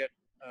going to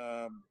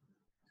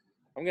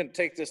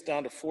take this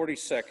down to 40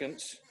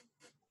 seconds.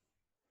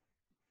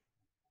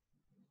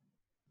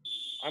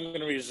 I'm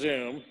going to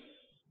resume.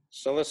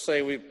 So let's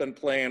say we've been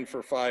playing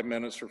for 5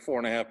 minutes or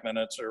 4.5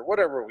 minutes or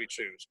whatever we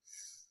choose.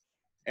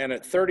 And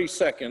at 30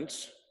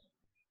 seconds.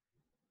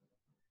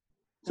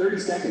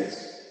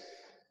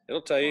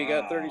 It'll tell you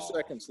got 30 Wow.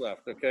 seconds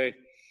left. Okay.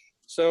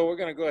 So we're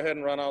going to go ahead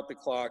and run out the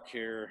clock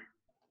here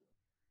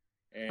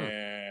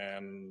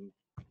and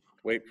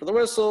wait for the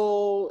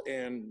whistle.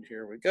 And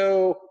here we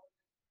go.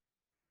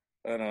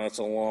 I know it's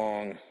a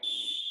long.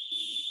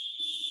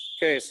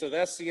 Okay. So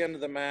that's the end of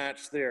the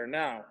match there.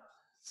 Now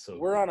So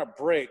we're on a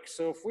break.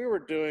 So if we were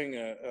doing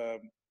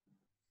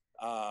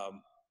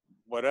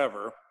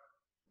whatever,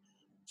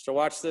 so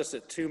watch this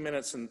at 2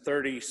 minutes and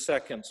 30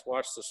 seconds.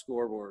 Watch the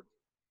scoreboard.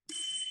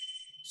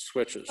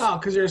 Switches. Oh,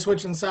 because you're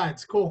switching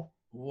sides. Cool.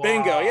 Wow.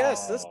 Bingo.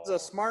 Yes, this is a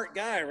smart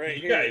guy right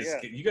you here. Guys,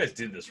 yeah. you guys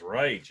did this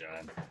right,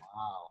 John.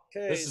 Wow.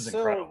 Okay, this is so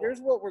incredible. here's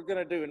what we're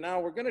going to do. Now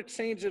we're going to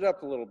change it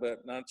up a little bit.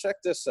 Now check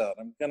this out.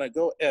 I'm going to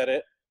go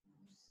edit.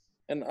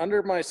 And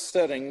under my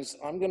settings,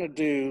 I'm going to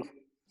do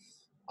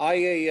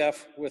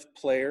IAF with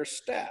player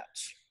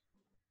stats.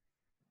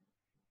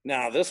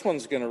 Now this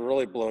one's going to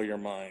really blow your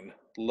mind.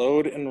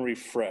 Load and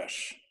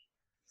refresh.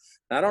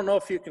 Now, I don't know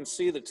if you can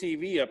see the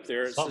TV up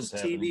there. It Something's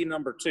says happening. TV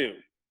number 2.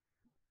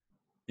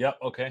 Yep.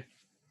 Okay.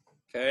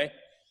 Okay.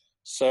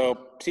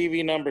 So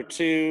TV number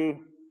 2,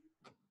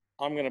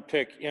 I'm going to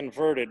pick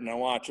inverted. Now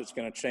watch, it's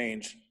going to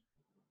change.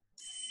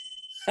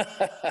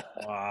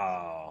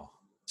 Wow.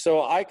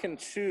 So I can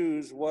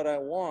choose what I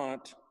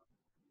want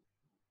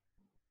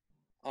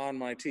on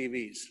my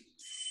TVs.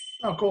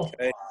 Oh, cool.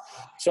 Okay.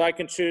 So I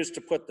can choose to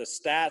put the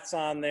stats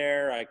on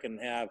there. I can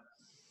have,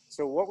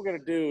 so what we're going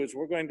to do is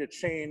we're going to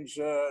change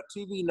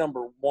TV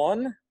number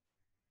 1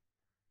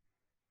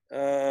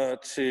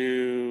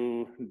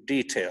 to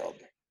detailed.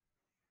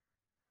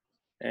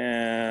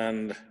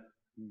 And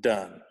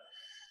done.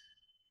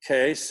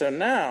 Okay, so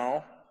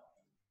now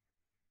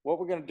what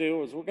we're going to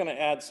do is we're going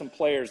to add some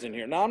players in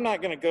here. Now, I'm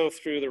not going to go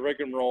through the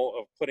rigmarole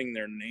of putting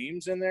their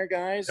names in there,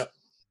 guys, Yep.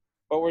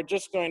 but we're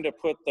just going to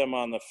put them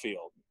on the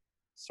field.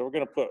 So we're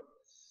going to put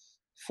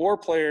 4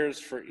 players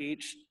for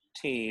each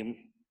team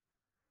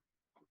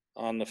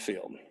on the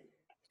field.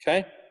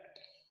 Okay,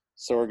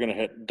 so we're going to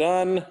hit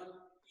done.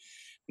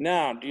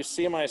 Now, do you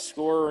see my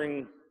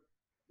scoring,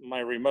 my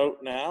remote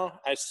now?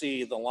 I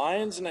see the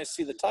Lions and I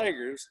see the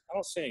Tigers. I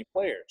don't see any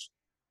players.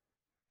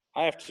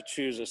 I have to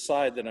choose a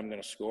side that I'm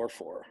going to score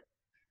for.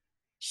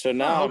 So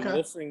now okay. I'm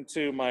listening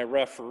to my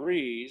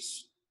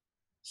referees.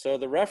 So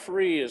the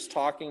referee is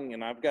talking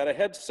and I've got a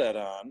headset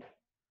on.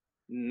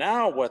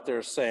 Now what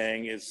they're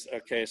saying is,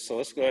 okay, so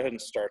let's go ahead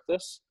and start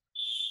this.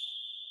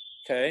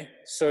 Okay,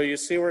 so you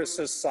see where it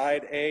says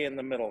side A in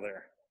the middle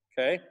there.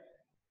 Okay,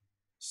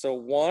 so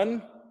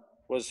 1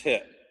 was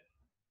hit.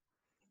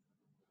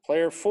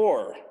 Player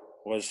 4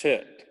 was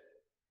hit.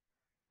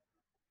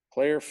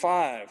 Player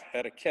 5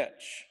 had a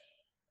catch.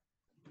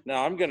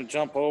 Now I'm going to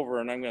jump over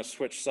and I'm going to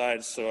switch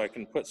sides so I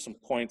can put some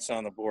points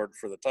on the board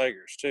for the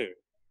Tigers too.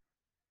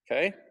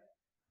 Okay?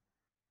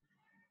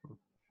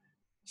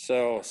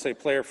 So say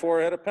player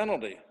 4 had a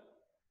penalty.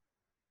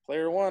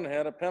 Player 1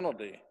 had a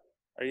penalty.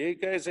 Are you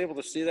guys able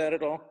to see that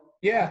at all?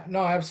 Yeah, no,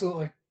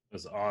 absolutely.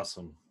 That's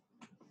awesome.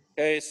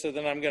 Okay, so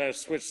then I'm going to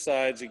switch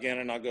sides again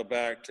and I'll go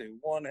back to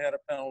 1 had a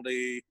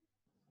penalty,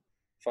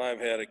 5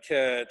 had a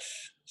catch,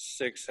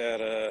 6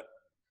 had a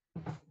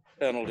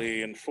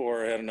penalty, and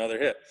 4 had another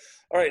hit.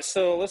 All right,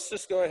 so let's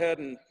just go ahead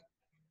and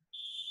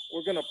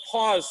we're going to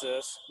pause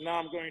this. Now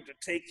I'm going to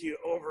take you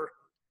over.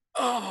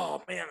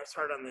 Oh, man, it's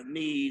hard on the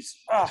knees.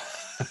 Oh.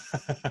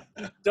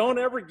 Don't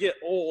ever get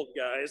old,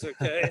 guys,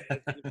 okay?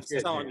 I'm just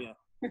telling you.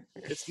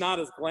 It's not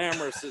as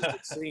glamorous as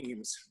it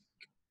seems.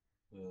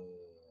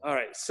 All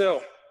right,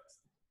 so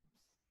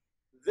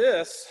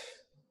this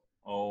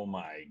Oh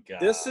my God.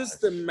 This is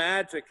the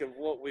magic of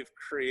what we've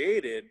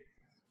created.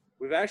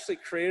 We've actually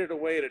created a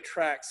way to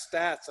track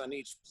stats on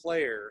each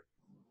player,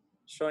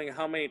 showing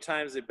how many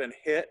times they've been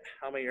hit,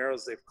 how many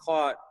arrows they've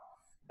caught,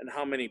 and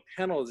how many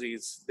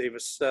penalties they've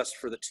assessed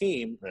for the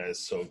team. That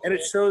is so cool. And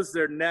it shows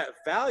their net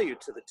value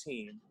to the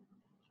team.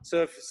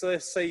 So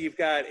let's say you've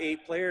got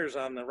 8 players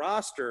on the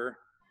roster,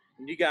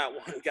 and you got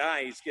one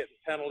guy, he's getting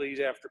penalties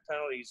after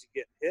penalties,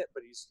 he's getting hit,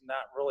 but he's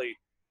not really,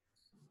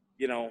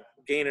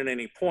 gaining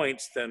any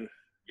points, then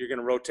you're going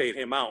to rotate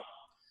him out.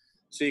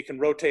 So you can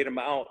rotate him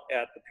out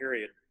at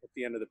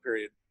the end of the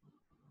period.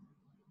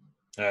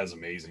 That is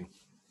amazing.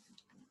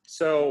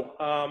 So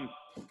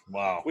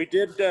Wow. we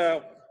did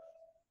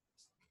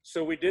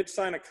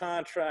sign a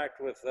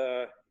contract with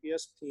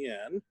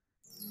ESPN.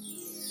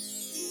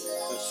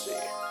 Let's see.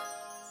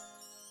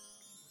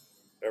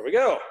 There we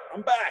go.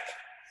 I'm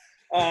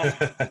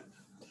back.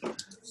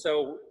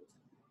 So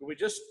we've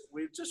just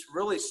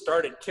really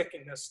started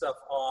kicking this stuff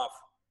off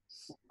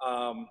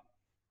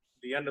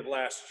the end of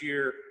last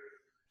year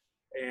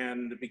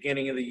and the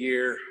beginning of the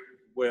year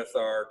with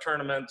our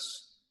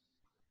tournaments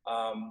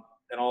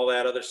and all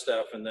that other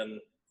stuff. And then,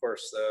 of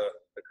course,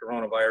 the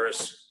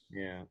coronavirus,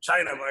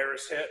 China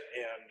virus hit,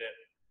 and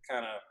it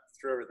kind of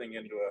threw everything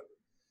into a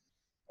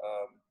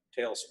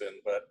tailspin.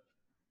 But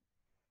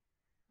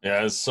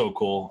yeah, it's so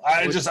cool.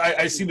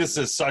 I see this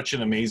as such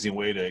an amazing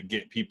way to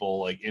get people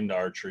like into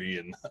archery,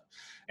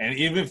 and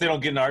even if they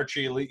don't get into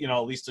archery, at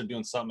least they're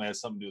doing something that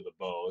has something to do with the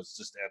bow. It's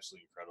just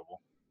absolutely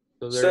incredible.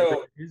 So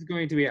there is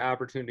going to be an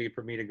opportunity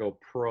for me to go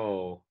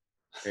pro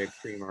at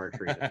Extreme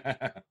Archery.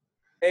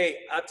 Hey,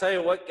 I'll tell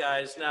you what,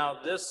 guys. Now,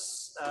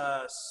 this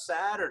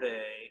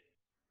Saturday,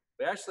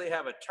 we actually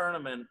have a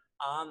tournament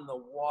on the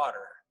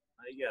water.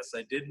 Yes,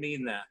 I did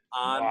mean that,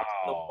 on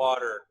the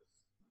water.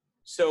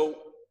 So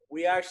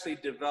we actually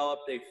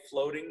developed a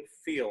floating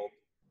field.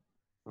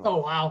 Oh,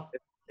 wow.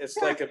 It's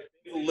like a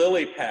big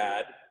lily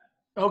pad.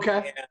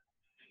 Okay. And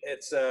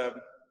it's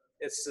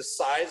the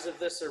size of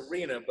this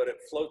arena, but it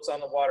floats on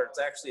the water. It's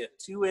actually a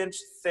 2-inch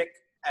thick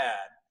pad.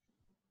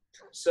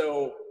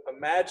 So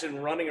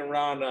imagine running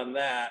around on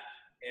that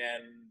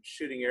and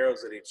shooting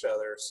arrows at each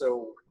other.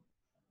 So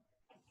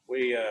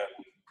we've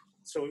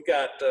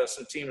got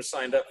some teams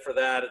signed up for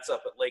that. It's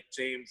up at Lake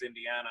James,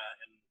 Indiana,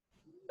 and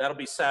that'll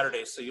be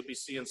Saturday. So you'll be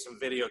seeing some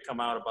video come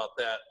out about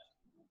that.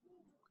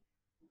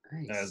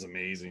 Nice. That is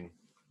amazing.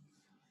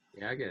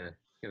 Yeah, I gotta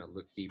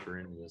look deeper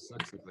into this.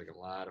 That seems like a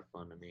lot of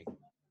fun to me.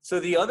 So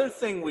the other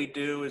thing we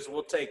do is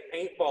we'll take our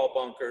paintball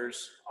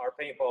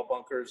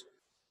bunkers,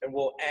 and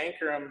we'll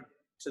anchor them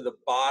to the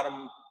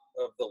bottom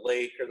of the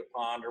lake or the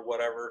pond or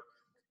whatever,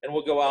 and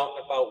we'll go out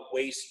in about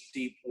waist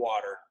deep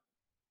water,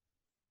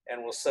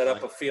 and we'll set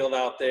up a field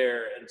out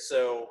there. And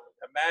so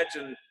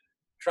imagine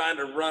trying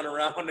to run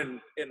around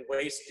in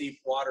waist deep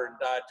water and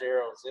dodge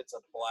arrows. It's a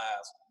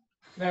blast.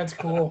 That's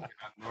cool.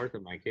 North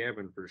of my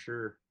cabin for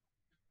sure.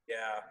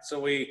 Yeah. So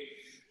we're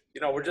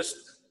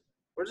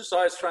just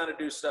always trying to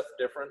do stuff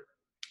different.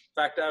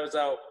 In fact, I was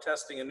out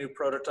testing a new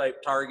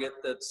prototype target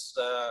that's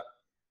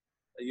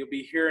you'll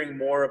be hearing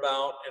more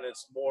about, and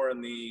it's more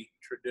in the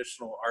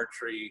traditional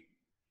archery,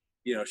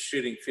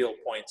 shooting field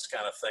points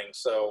kind of thing.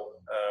 So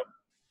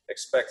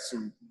expect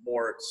some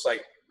more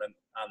excitement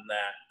on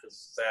that,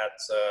 because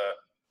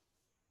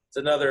it's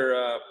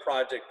another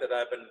project that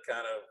I've been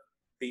kind of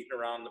beating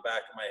around the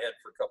back of my head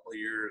for a couple of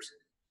years.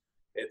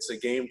 It's a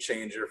game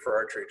changer for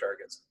archery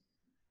targets.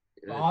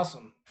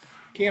 Awesome.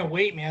 Can't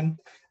wait, man.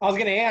 I was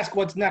gonna ask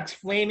what's next.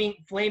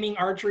 Flaming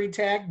archery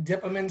tag.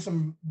 Dip them in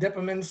some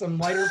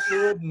lighter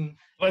fluid, and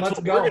let's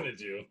go. We're gonna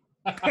do.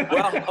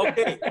 Well,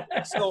 okay.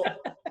 So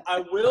I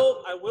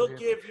will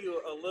give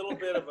you a little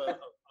bit of a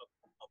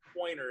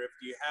pointer if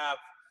you have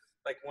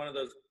like one of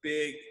those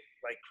big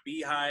like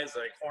beehives,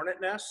 like hornet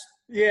nests.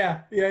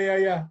 Yeah.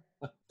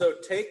 So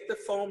take the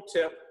foam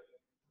tip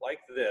like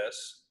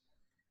this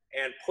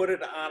and put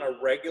it on a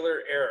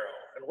regular arrow.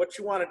 And what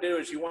you want to do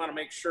is you want to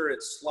make sure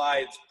it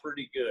slides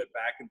pretty good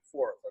back and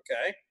forth,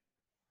 okay?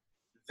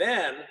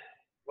 Then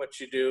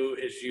what you do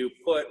is you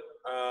put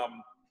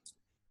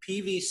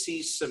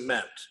PVC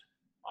cement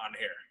on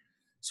here.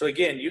 So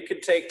again, you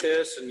can take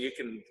this and you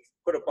can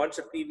put a bunch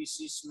of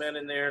PVC cement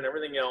in there and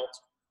everything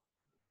else,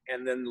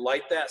 and then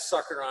light that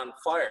sucker on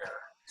fire.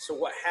 So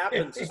what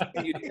happens is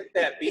when you hit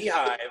that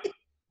beehive,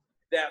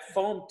 that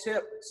foam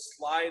tip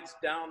slides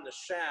down the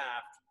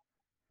shaft,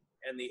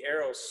 and the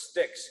arrow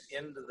sticks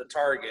into the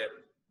target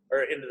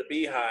or into the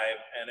beehive,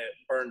 and it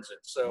burns it.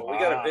 So we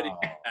got a video of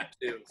that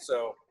too.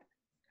 So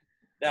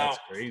now that's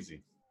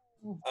crazy.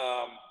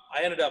 I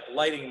ended up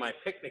lighting my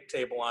picnic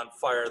table on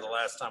fire the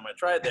last time I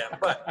tried that,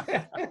 but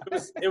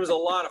it was a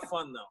lot of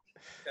fun though.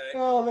 Okay?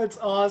 Oh, that's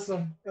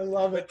awesome. I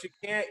love it. But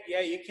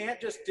you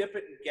can't just dip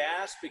it in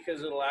gas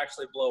because it'll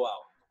actually blow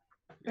out.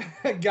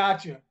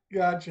 Gotcha.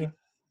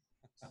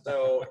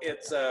 So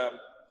it's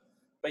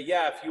but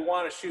yeah, if you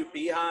want to shoot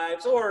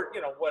beehives or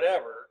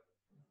whatever,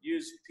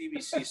 use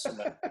PVC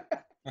cement,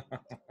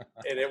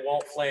 and it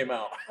won't flame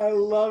out. I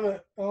love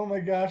it. Oh my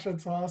gosh,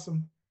 that's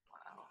awesome.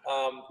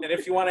 And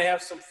if you want to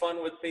have some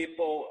fun with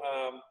people,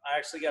 I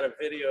actually got a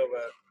video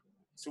of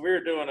so we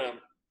were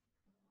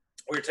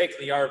taking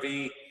the RV.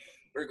 We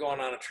were going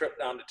on a trip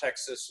down to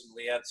Texas, and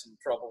we had some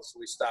trouble, so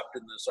we stopped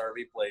in this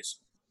RV place,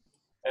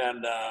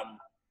 and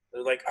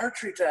they're like,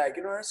 archery tag,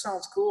 that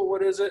sounds cool.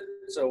 What is it?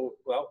 So,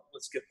 well,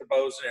 let's get the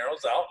bows and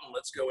arrows out and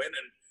let's go in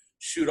and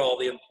shoot all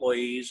the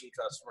employees and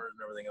customers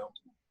and everything else.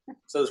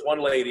 So this one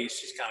lady,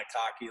 she's kind of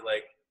cocky,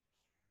 like,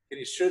 can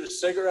you shoot a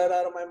cigarette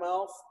out of my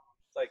mouth?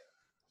 It's like,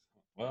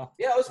 well,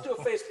 yeah, let's do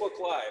a Facebook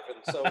Live.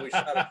 And so we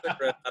shot a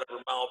cigarette out of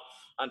her mouth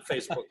on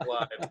Facebook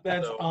Live.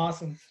 That's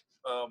awesome.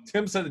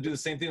 Tim said to do the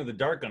same thing with the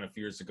dart gun a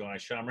few years ago, and I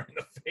shot him right in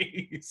the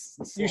face.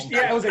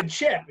 It was a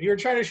chip. You were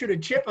trying to shoot a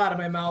chip out of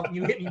my mouth, and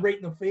you hit me right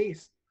in the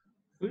face.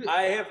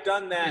 I have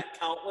done that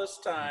countless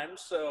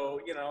times,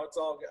 so it's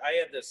all good. I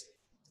had this.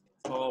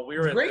 Oh, we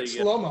were at great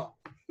slow-mo.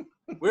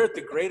 We were at the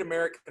Great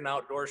American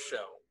Outdoor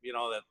Show.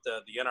 That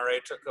the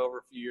NRA took over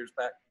a few years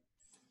back,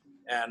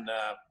 and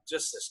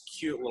just this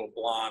cute little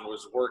blonde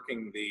was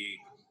working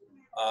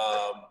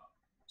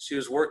she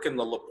was working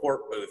the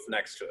Laporte booth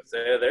next to it.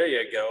 There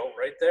you go,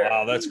 right there.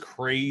 Wow, that's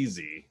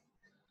crazy.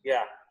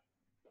 Yeah.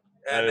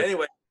 And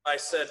anyway, I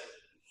said,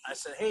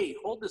 hey,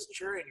 hold this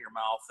cherry in your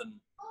mouth, and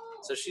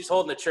so she's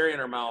holding the cherry in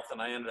her mouth,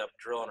 and I ended up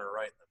drilling her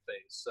right in the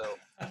face. So,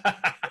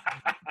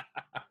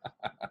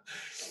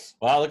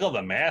 wow, look at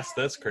the mask.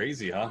 That's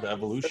crazy, huh? The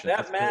evolution. But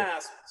that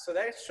mask, so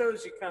that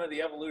shows you kind of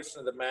the evolution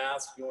of the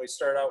mask. When we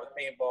start out with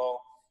paintball,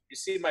 you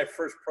see my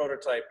first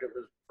prototype, it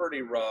was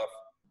pretty rough.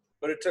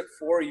 but it took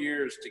 4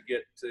 years to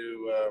get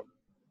to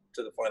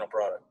the final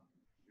product.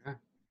 Yeah,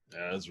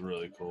 that's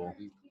really cool.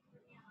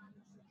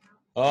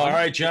 All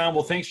right, John.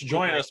 Well, thanks for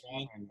joining us,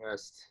 man.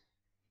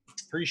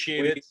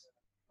 Appreciate it.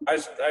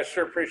 I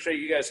sure appreciate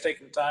you guys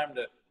taking time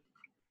to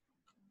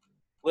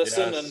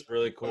listen. Yes, and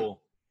really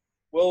cool.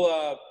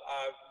 We'll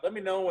let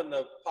me know when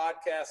the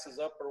podcast is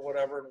up or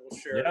whatever, and we'll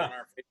share it on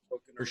our Facebook.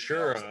 And for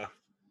sure.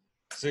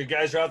 So you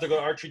guys are out there, go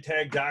to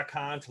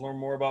archerytag.com to learn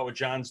more about what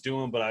John's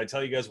doing. But I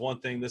tell you guys one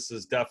thing, this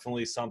is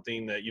definitely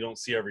something that you don't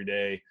see every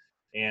day.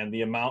 And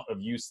the amount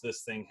of use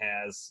this thing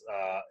has,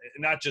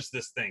 not just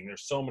this thing,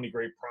 there's so many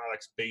great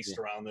products based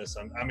around this.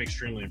 I'm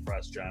extremely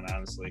impressed, John,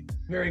 honestly.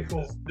 Very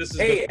cool. This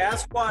is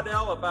ask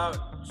Waddell about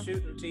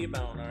shooting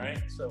T-bone, all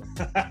right? So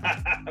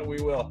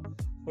we will.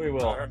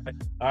 All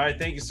right.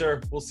 Thank you, sir.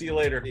 We'll see you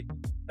later.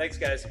 Thanks,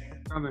 guys.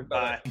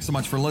 Bye. Thanks so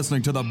much for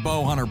listening to the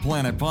Bowhunter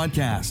Planet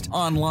podcast,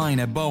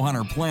 online at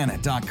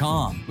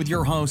bowhunterplanet.com with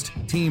your host,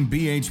 Team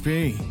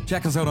BHP.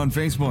 Check us out on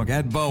Facebook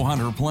at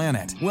Bowhunter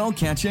Planet. We'll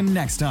catch you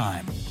next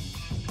time.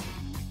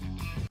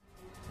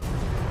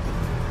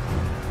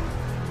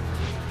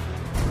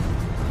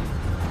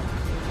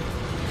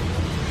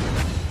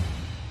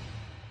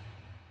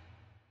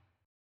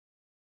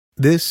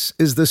 This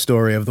is the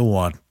story of the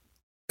one.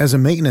 As a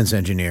maintenance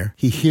engineer,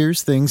 he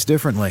hears things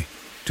differently.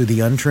 To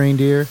the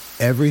untrained ear,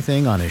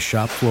 everything on his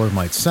shop floor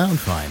might sound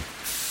fine,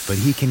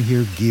 but he can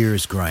hear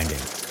gears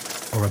grinding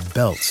or a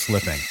belt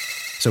slipping.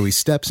 So he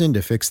steps in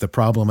to fix the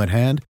problem at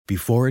hand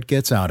before it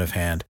gets out of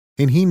hand.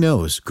 And he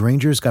knows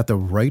Grainger's got the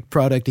right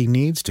product he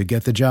needs to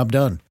get the job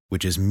done,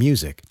 which is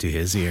music to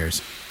his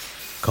ears.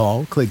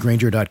 Call, click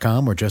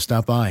Grainger.com, or just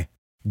stop by.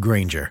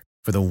 Grainger,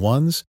 for the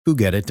ones who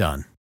get it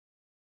done.